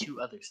 there are two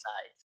other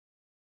sides.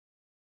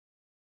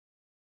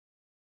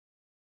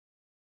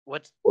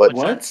 What's What? on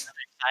the What? other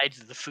sides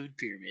of the food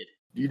pyramid?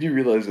 You do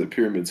realize that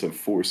pyramids have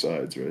 4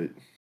 sides, right?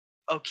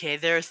 Okay,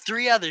 there are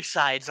three other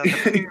sides on the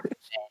pyramid.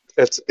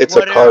 It's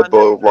What a are on the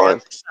cardboard three one. other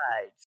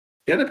sides?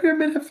 Can a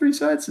pyramid have 3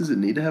 sides? Does it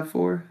need to have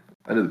 4?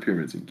 I know the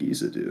pyramids in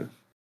Giza do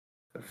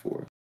have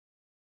 4.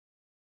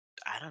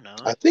 I don't know.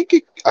 I think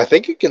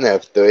it can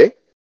have 3.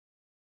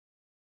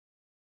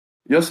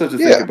 You also have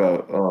to Yeah. think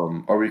about,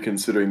 are we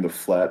considering the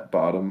flat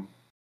bottom?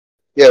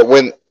 Yeah,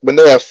 when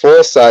they have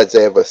 4 sides,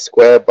 they have a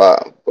square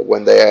bottom. But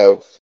when they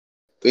have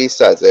 3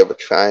 sides, they have a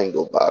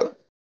triangle bottom.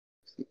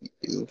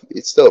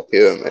 It's still a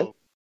pyramid, So-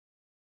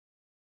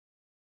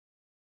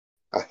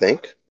 I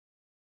think.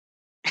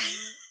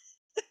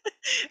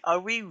 Are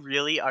we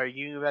really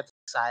arguing about the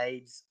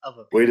sides of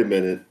a Wait a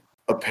pyramid? minute.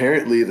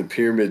 Apparently the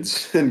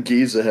pyramids in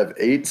Giza have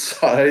 8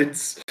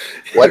 sides.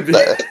 What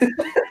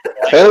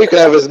Apparently, you can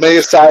have as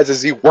many sides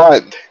as you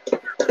want.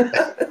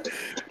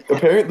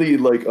 Apparently,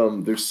 like,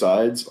 their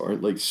sides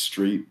aren't, like,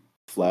 straight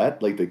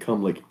flat. Like, they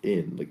come, like,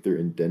 in. Like, they're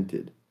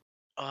indented.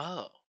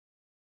 Oh,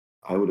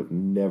 I would have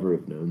never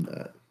have known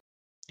that.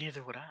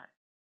 neither would I.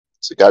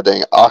 It's a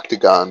goddamn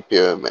octagon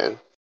pyramid.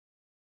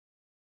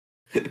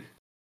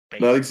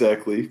 Not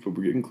exactly, but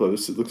we're getting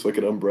close. It looks like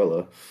an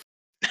umbrella.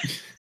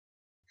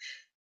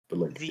 But,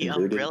 like, The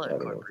inverted? I Umbrella don't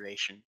know.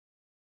 Corporation.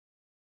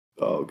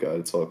 Oh, God,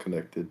 it's all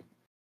connected.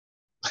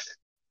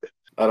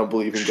 I don't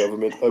believe in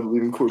government. I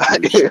believe in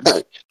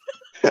corporations.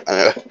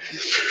 I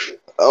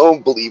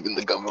don't believe in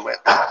the government.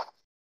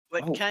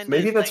 What Oh, kind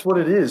maybe of that's like, what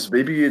it is.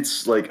 Maybe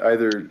it's like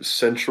either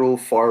central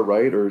far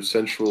right or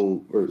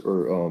central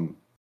or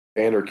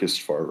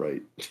anarchist far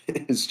right.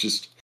 It's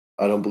just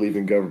I don't believe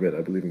in government.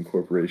 I believe in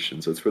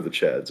corporations. That's where the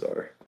Chads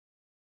are.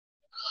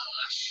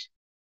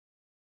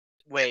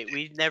 Wait,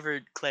 we never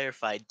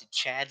clarified. Do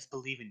Chads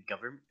believe in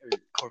government or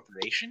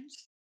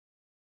corporations?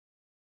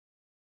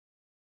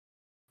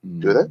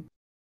 Do they?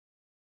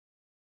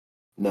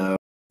 No,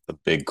 The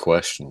big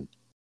question.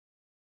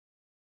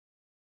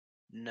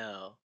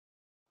 No.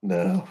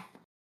 no.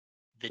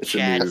 The It's a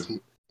Chads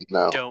new-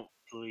 No. don't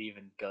believe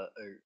in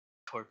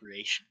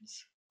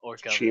corporations or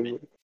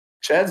government.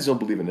 Chads don't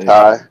believe in anything.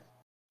 Ty,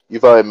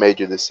 you've already made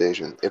your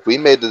decision. If we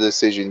made the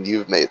decision,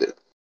 you've made it.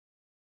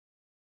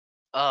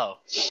 Oh,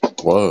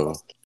 Whoa.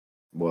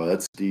 Well,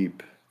 that's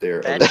deep. There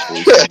are That's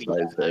other pretty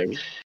voices dark.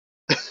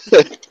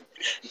 there.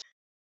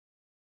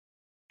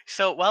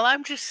 so while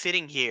I'm just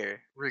sitting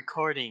here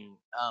recording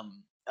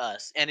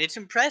us, and it's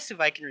impressive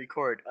I can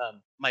record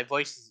my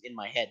voice is in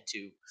my head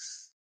too.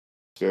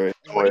 Very.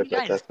 Don't What worry are you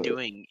about guys that.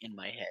 doing in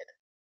my head?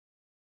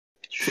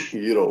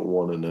 You don't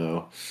want to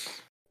know,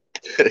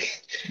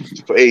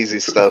 Crazy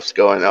stuff's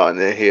going on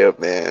in here,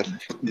 man.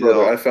 You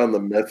brother. know. I found the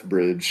meth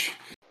bridge.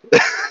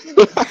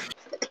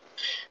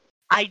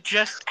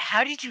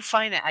 How did you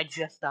find that? I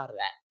just thought of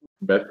that.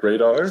 Meth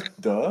radar.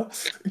 Duh.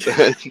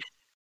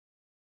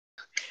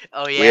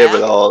 Oh We have it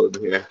yeah? all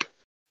in here.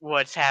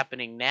 What's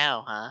happening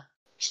now, huh?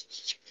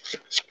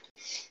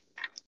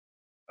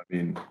 I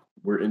mean,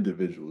 we're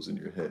individuals in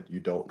your head. You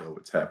don't know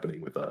what's happening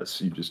with us.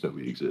 You just know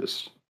we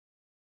exist.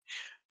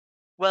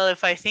 Well,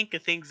 if I think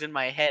of things in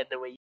my head the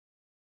way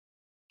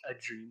a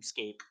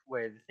dreamscape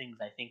where the things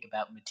I think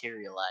about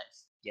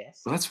materialize.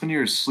 Yes. Well, that's when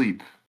you're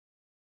asleep.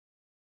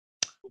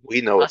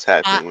 We know what's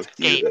happening with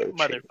you, Escape,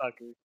 though. Chase.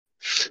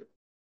 motherfucker.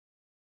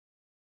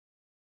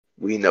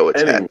 We know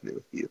what's Anyway. happening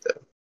with you,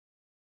 though.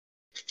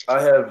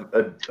 I have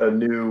a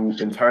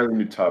entirely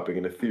new topic,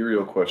 an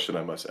ethereal question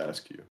I must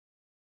ask you.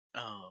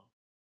 Oh.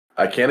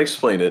 I can't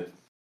explain it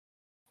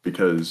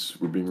because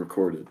we're being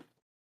recorded.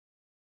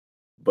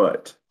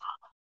 But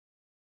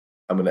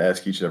I'm going to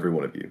ask each and every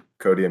one of you.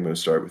 Cody, I'm going to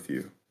start with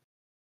you.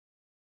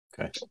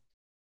 Okay.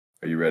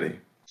 Are you ready?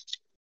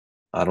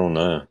 I don't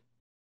know.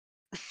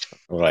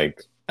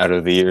 Like, out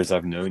of the years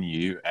I've known you,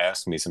 you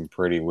asked me some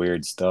pretty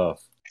weird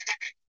stuff.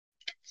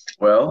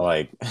 Well,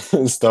 Like,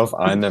 stuff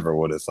I never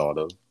would have thought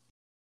of.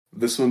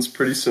 this one's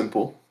pretty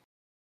simple.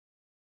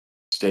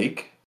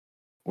 Steak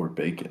or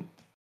bacon?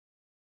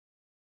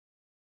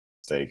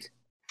 Steak.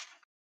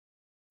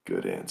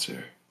 Good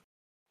answer.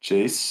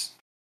 Chase,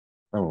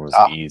 That one was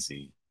Ah.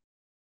 easy.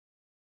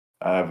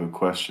 I have a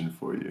question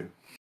for you.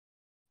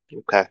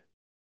 Okay,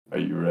 Are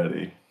you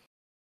ready?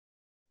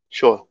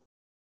 sure.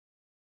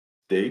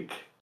 Steak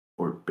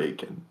or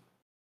bacon?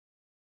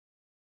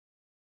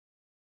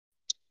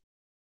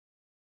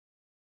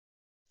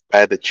 If I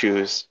had to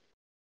choose,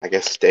 I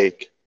guess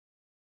steak.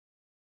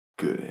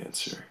 Good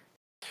answer.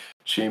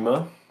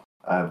 Shima,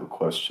 I have a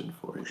question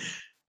for you.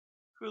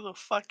 Who the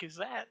fuck is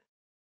that?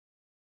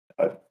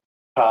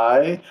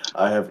 Ty,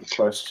 I have a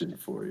question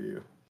for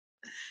you.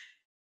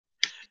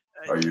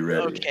 Are you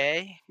ready?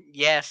 Okay.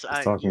 Yes, I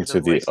was you're talking the to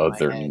the voice in my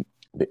other, head.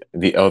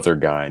 the other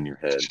guy in your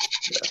head.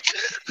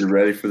 You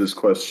ready for this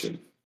question?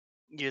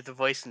 You're the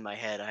voice in my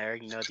head. I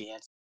already know the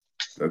answer.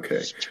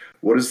 Okay.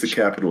 What is the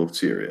capital of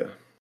Syria?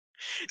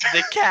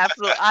 The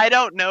capital. I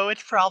don't know.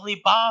 It's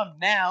probably bombed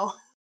now.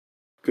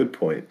 Good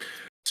point.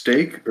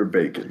 Steak or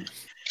bacon?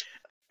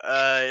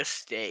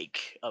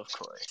 Steak, of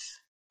course.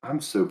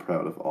 I'm so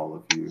proud of all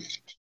of you.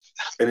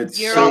 And it's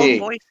You're so all Hey.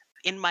 voice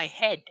in my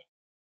head.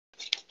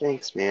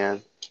 Thanks,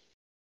 man.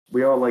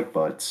 we all like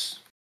butts.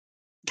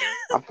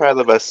 I'm proud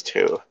of us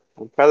too.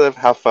 I'm proud of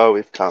how far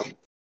we've come.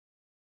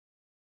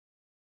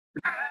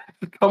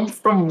 Come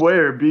from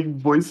where? Being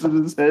voices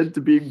in his head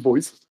to being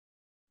voices?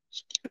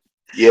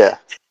 Yeah.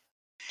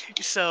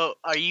 So,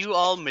 are you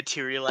all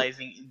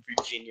materializing in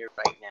Virginia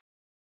right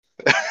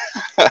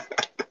now?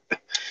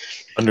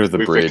 Under the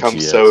We've bridge, become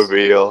yes. so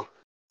real.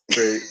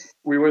 Great.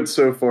 We went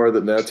so far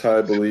that now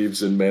Ty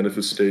believes in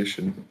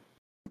manifestation.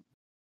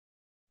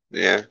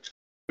 Yeah.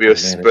 We are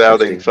Manifesting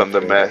sprouting from the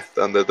the meth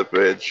under the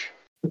bridge.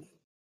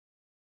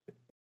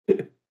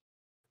 It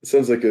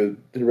sounds like a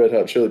Red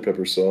Hot Chili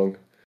Pepper song.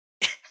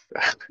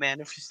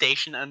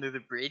 Manifestation under the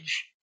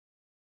bridge.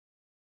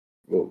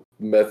 Well,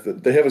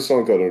 method. They have a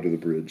song called Under the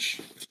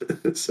Bridge.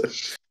 So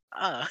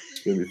Ah.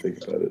 it made me think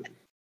about it.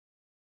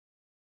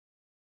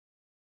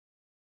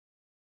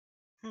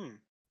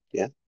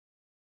 Yeah.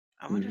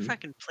 I wonder if Mhm. I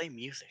can play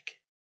music.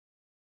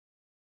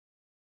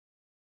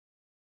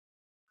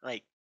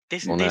 Like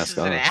this. Don't This ask is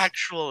an us.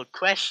 actual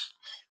question.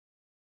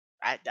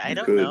 I You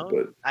don't could, know.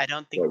 but I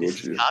don't why think this would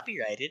is you?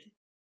 copyrighted.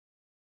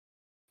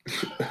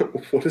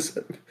 What is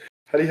that?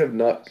 How do you have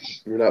not?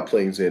 We're not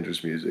playing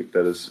Xander's music.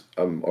 That is,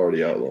 I'm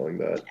already outlawing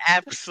that.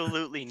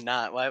 Absolutely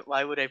not.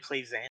 Why would I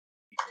play Xan music?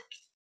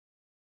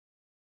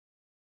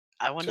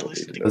 I want to Tell me.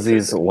 listen to. Because Okay,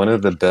 he's then. one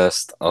of the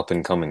best up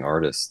and coming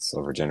artists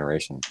of our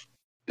generation.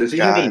 Does he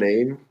have a God.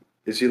 name?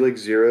 Is he like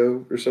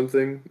Zero or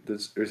something?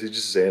 Or is he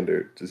just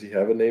Xander? Does he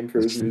have a name for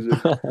his music?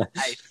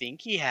 I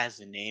think he has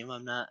a name.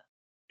 I'm not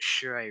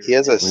sure. He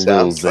has a Lil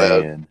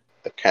SoundCloud Xan.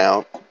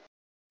 account.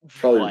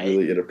 Probably What?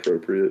 really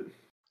inappropriate.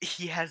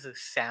 He has a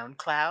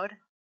SoundCloud.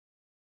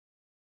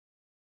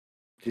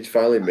 He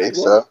finally I made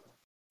think one. so.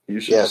 You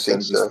should Yeah, I just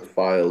think send us so. the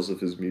files of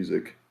his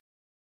music.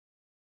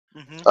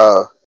 Mm-hmm.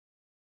 Oh.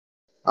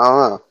 I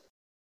don't know.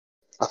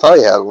 I thought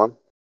he had one.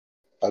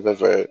 I've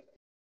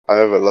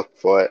never looked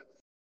for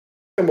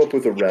Come up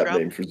with a He rap prob-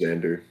 name for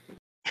Xander.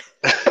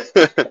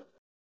 it.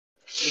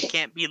 It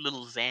can't be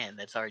Little Xan.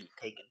 That's already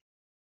taken.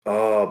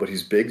 Oh, but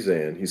he's Big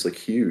Xan. He's like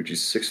huge.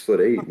 He's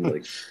 6'8" and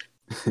like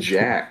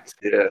jacked.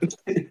 Yeah.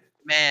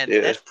 Man, Yeah.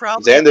 that's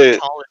probably the Xander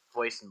tallest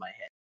voice in my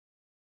head.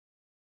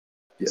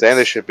 Yes.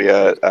 Xander should be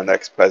our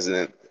next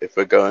president if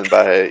we're going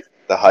by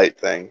the height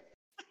thing.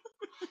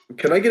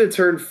 Can I get a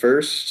turn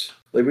first?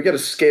 Like we got to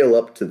scale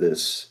up to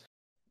this.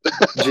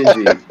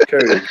 Gingy,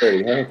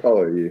 Cody, how tall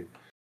are you?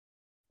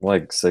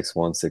 Like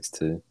 6'1",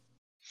 6'2".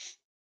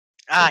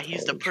 Ah, So he's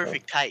tall the and chubby.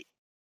 perfect height.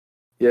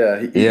 Yeah,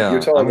 you're Yeah,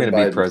 taller I'm than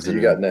gonna be Biden. So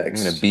you president. got I'm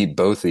next. gonna beat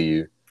both of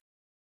you.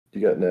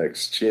 You got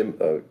next. Jim,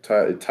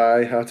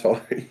 Ty, how tall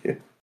are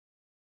you?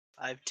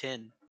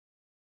 5'10".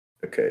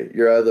 Okay,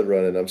 you're out of the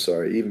running. I'm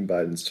sorry. Even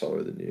Biden's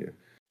taller than you.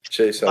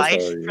 Chase, how tall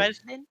Vice are you?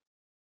 president?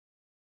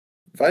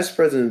 Vice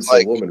president's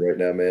Like- a woman right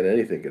now, man.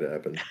 Anything could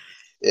happen.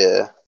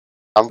 Yeah.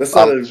 I'm That's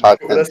not a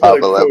 5'10", that's not a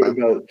quote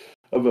 5'11".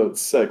 about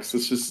sex.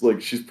 It's just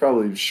like she's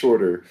probably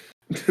shorter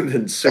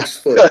than 6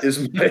 foot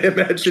is my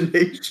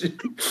imagination.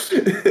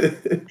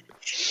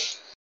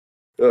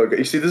 Okay,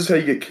 you see, this is how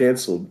you get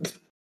canceled.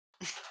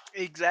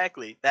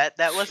 Exactly. That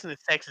wasn't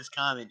a sexist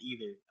comment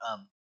either.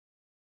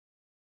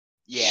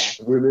 Yeah.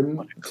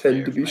 Women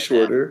tend to be clarify that.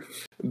 shorter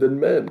than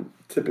men,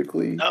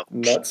 typically Oh,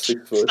 not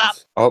 6 foot. stop.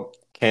 Oh,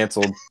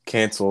 canceled.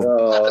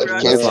 Oh,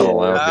 That's That's not no.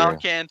 allowed All here.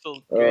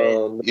 canceled. Great.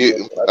 Oh,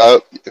 You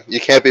no. you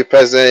can't be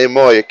president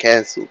anymore. You're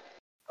canceled.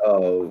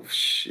 Oh,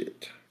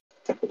 shit.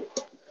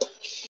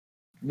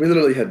 We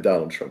literally had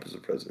Donald Trump as a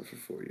president for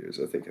 4 years.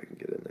 I think I can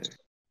get in there.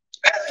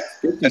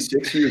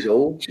 56 years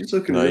old? She's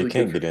looking No, you really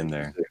can't good for get in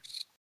there.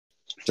 56.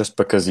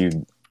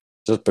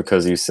 Just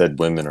because you said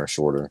women are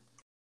shorter.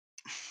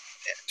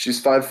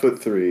 She's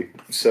 5'3",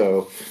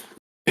 so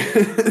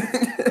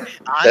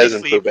Doesn't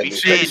Honestly, prove if we anything.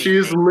 say she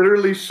is anything,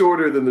 literally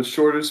shorter than the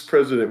shortest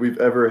president we've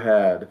ever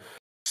had.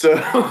 So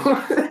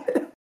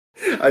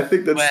I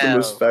think that's the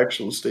most Well.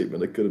 factual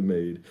statement I could have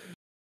made.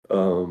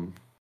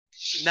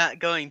 not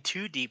going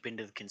too deep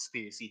into the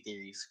conspiracy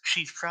theories,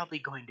 she's probably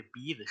going to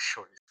be the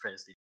shortest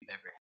president we've ever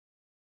had.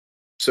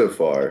 So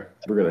far,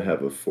 we're gonna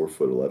have a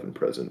 4'11"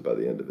 president by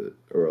the end of it,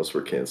 or else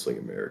we're canceling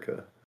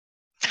America.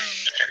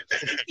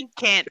 You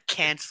can't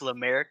cancel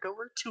America.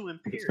 We're too We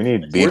imperial.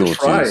 need We're Beetlejuice.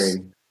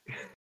 trying.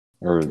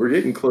 Or We're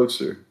getting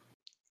closer.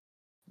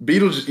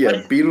 Beetlejuice, yeah,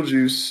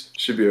 Beetlejuice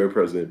should be our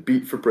president.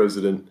 Beat for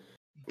president.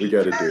 We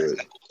got to do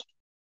it.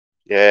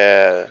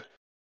 Yeah.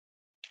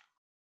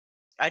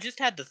 I just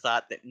had the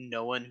thought that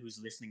no one who's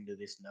listening to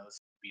this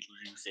knows who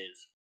Beetlejuice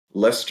is.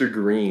 Lester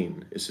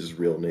Green is his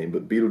real name,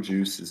 but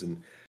Beetlejuice is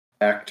an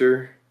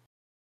actor.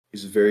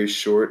 He's a very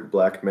short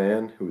black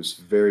man who is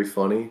very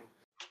funny.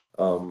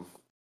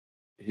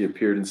 He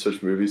appeared in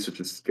such movies such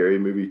as Scary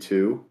Movie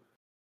 2.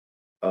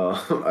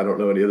 I don't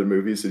know any other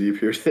movies that he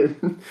appeared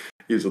in.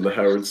 He was on the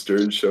Howard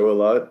Stern show a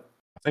lot.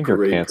 I think you're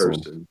Great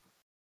canceled. person.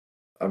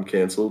 I'm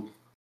canceled.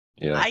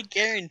 Yeah. I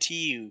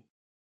guarantee you,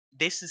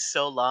 this is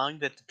so long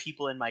that the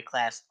people in my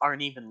class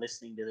aren't even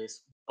listening to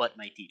this, but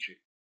my teacher.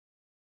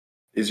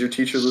 Is your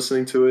teacher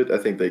listening to it? I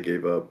think they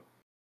gave up.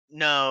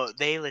 No,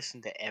 they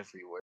listen to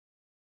every word.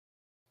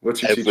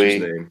 What's your Every-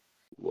 teacher's name?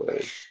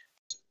 What?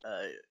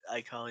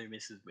 I call her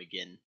Mrs.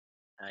 McGinn.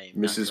 I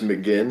am not Mrs.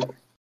 going to McGinn? her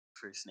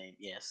first name,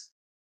 yes.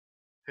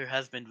 Her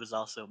husband was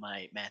also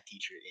my math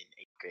teacher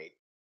in 8th grade.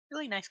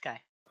 Really nice guy.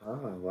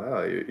 Oh,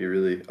 wow. You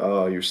really...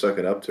 Oh, you're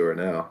sucking up to her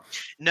now.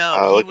 No,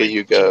 Oh, he look at was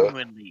you go.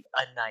 genuinely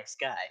a nice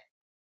guy.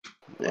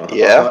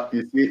 Yeah?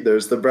 You see,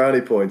 there's the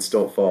brownie points.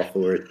 Don't fall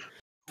for it.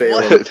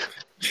 Fail What?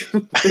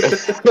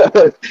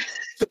 'em.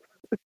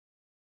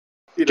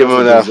 He Give him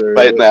doesn't enough deserve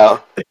right it.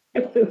 now.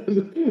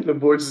 The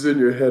voices in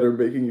your head are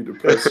making you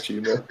depressed,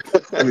 Chima.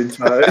 I mean,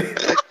 Ty.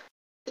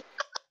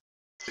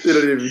 They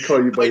don't even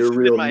call you by your Voices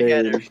real in my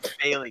head name. are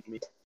failing me.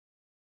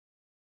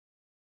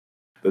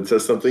 That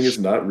says something is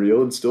not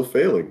real and still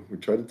failing. We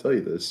try to tell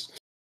you this.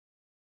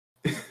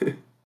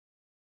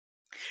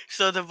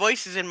 So the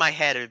voices in my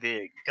head are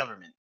the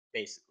government,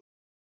 basically.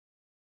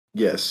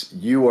 Yes,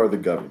 you are the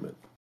government.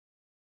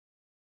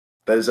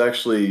 That is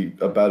actually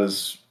about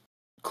as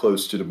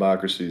close to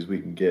democracy as we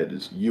can get,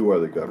 is you are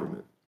the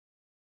government.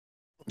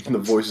 And the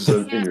voices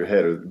in your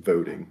head are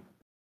voting.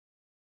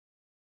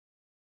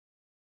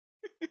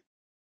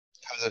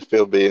 How does it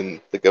feel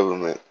being the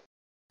government?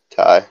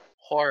 Ty?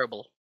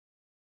 Horrible.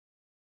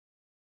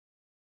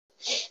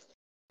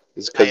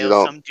 Is it because I you owe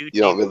don't some dude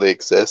you don't named really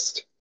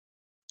exist?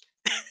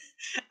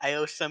 I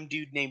owe some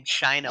dude named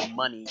China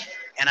money,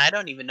 and I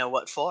don't even know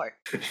what for.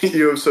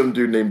 You have some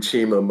dude named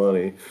Chima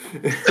money.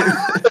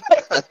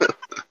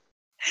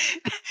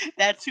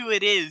 That's who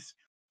it is.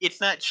 It's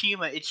not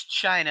Chima, it's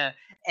China,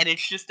 and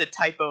it's just a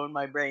typo in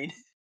my brain.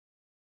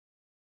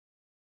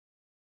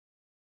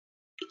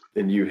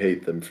 And you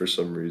hate them for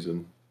some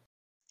reason.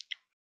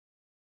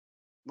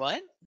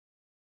 What?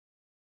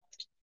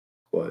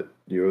 What?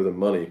 You owe them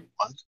money.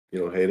 What? You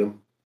don't hate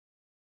them?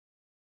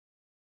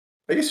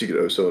 I guess you could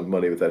owe someone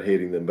money without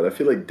hating them, but I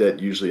feel like debt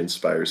usually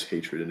inspires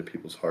hatred into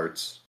people's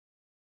hearts.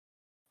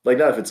 Like,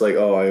 not if it's like,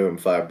 oh, I owe him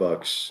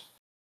 $5.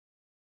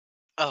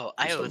 Oh,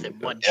 I owe something them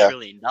like $1 that. Yeah.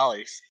 trillion.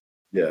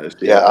 Yeah,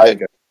 Yeah, I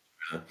think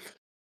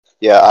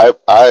Yeah,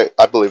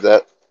 I believe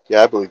that.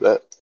 Yeah, I believe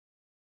that.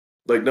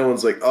 like no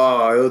one's like,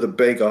 oh, I owe the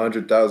bank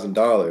 $100,000.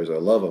 I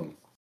love them.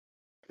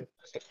 God,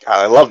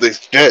 I love this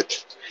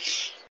shit.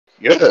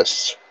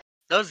 Yes.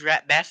 Those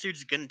rat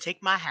bastards are gonna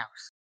take my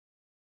house.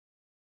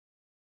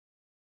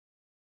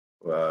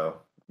 Wow,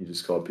 you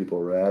just called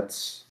people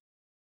rats.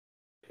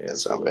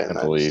 That's Cancel. not very I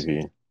nice. believe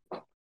you.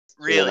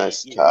 Really?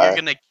 nice You're tie.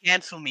 gonna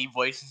cancel me,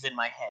 voices in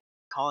my head,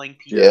 calling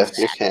people Yeah, rats.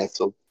 you're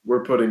canceled.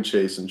 We're putting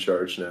Chase in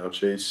charge now.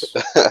 Chase,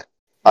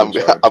 I'm in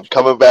charge. I'm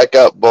coming back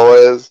up,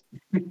 boys.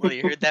 Well,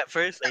 you heard that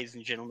first, ladies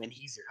and gentlemen.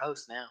 He's your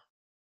host now.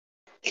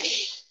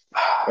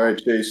 All right,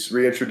 Chase,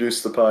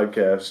 reintroduce the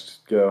podcast.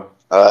 Go.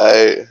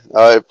 All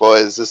right,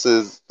 boys. This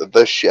is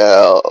the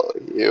Shell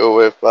here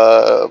with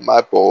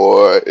my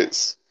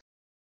boys.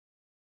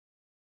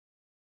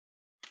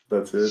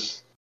 That's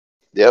it.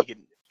 Yep. You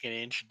can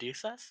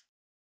introduce us?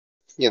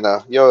 You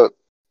know,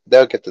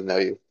 they'll get to know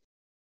you.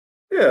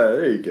 Yeah,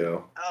 there you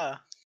go. Uh,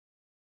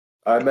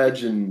 I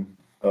imagine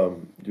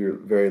your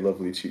very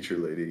lovely teacher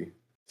lady.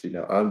 See,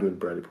 now I'm doing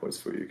brownie points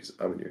for you because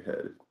I'm in your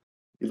head.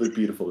 You look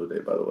beautiful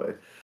today, by the way.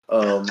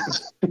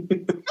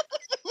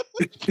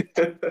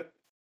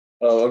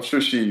 I'm sure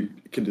she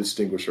can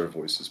distinguish our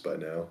voices by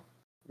now.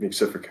 I mean,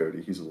 except for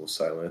Cody, he's a little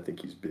silent. I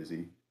think he's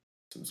busy.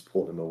 Since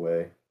pulling him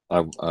away. I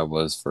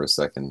was for a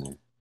second there.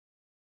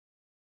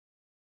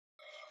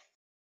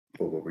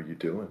 Well, what were you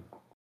doing?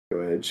 Go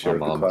ahead, My share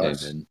with the mom came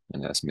class. in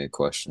and asked me a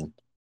question.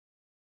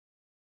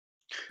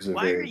 It's a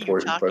Why are very you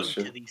important talking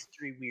question. to these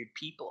three weird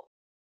people?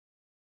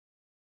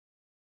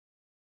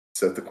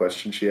 Is that the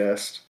question she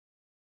asked?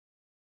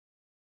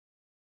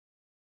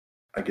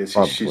 I guess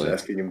she's Probably.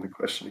 asking him the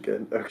question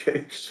again.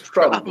 Okay,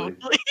 probably.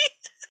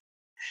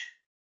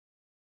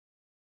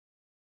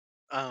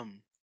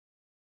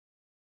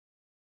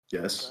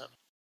 Yes.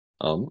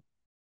 Oh.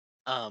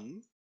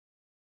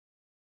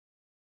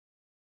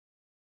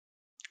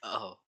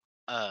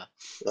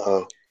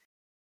 Oh,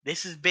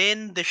 This has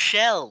been The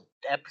Shell,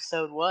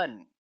 episode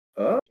 1.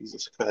 Oh,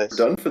 Jesus we're Christ.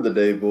 done for the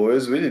day,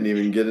 boys. We didn't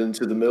even get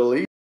into the Middle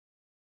East.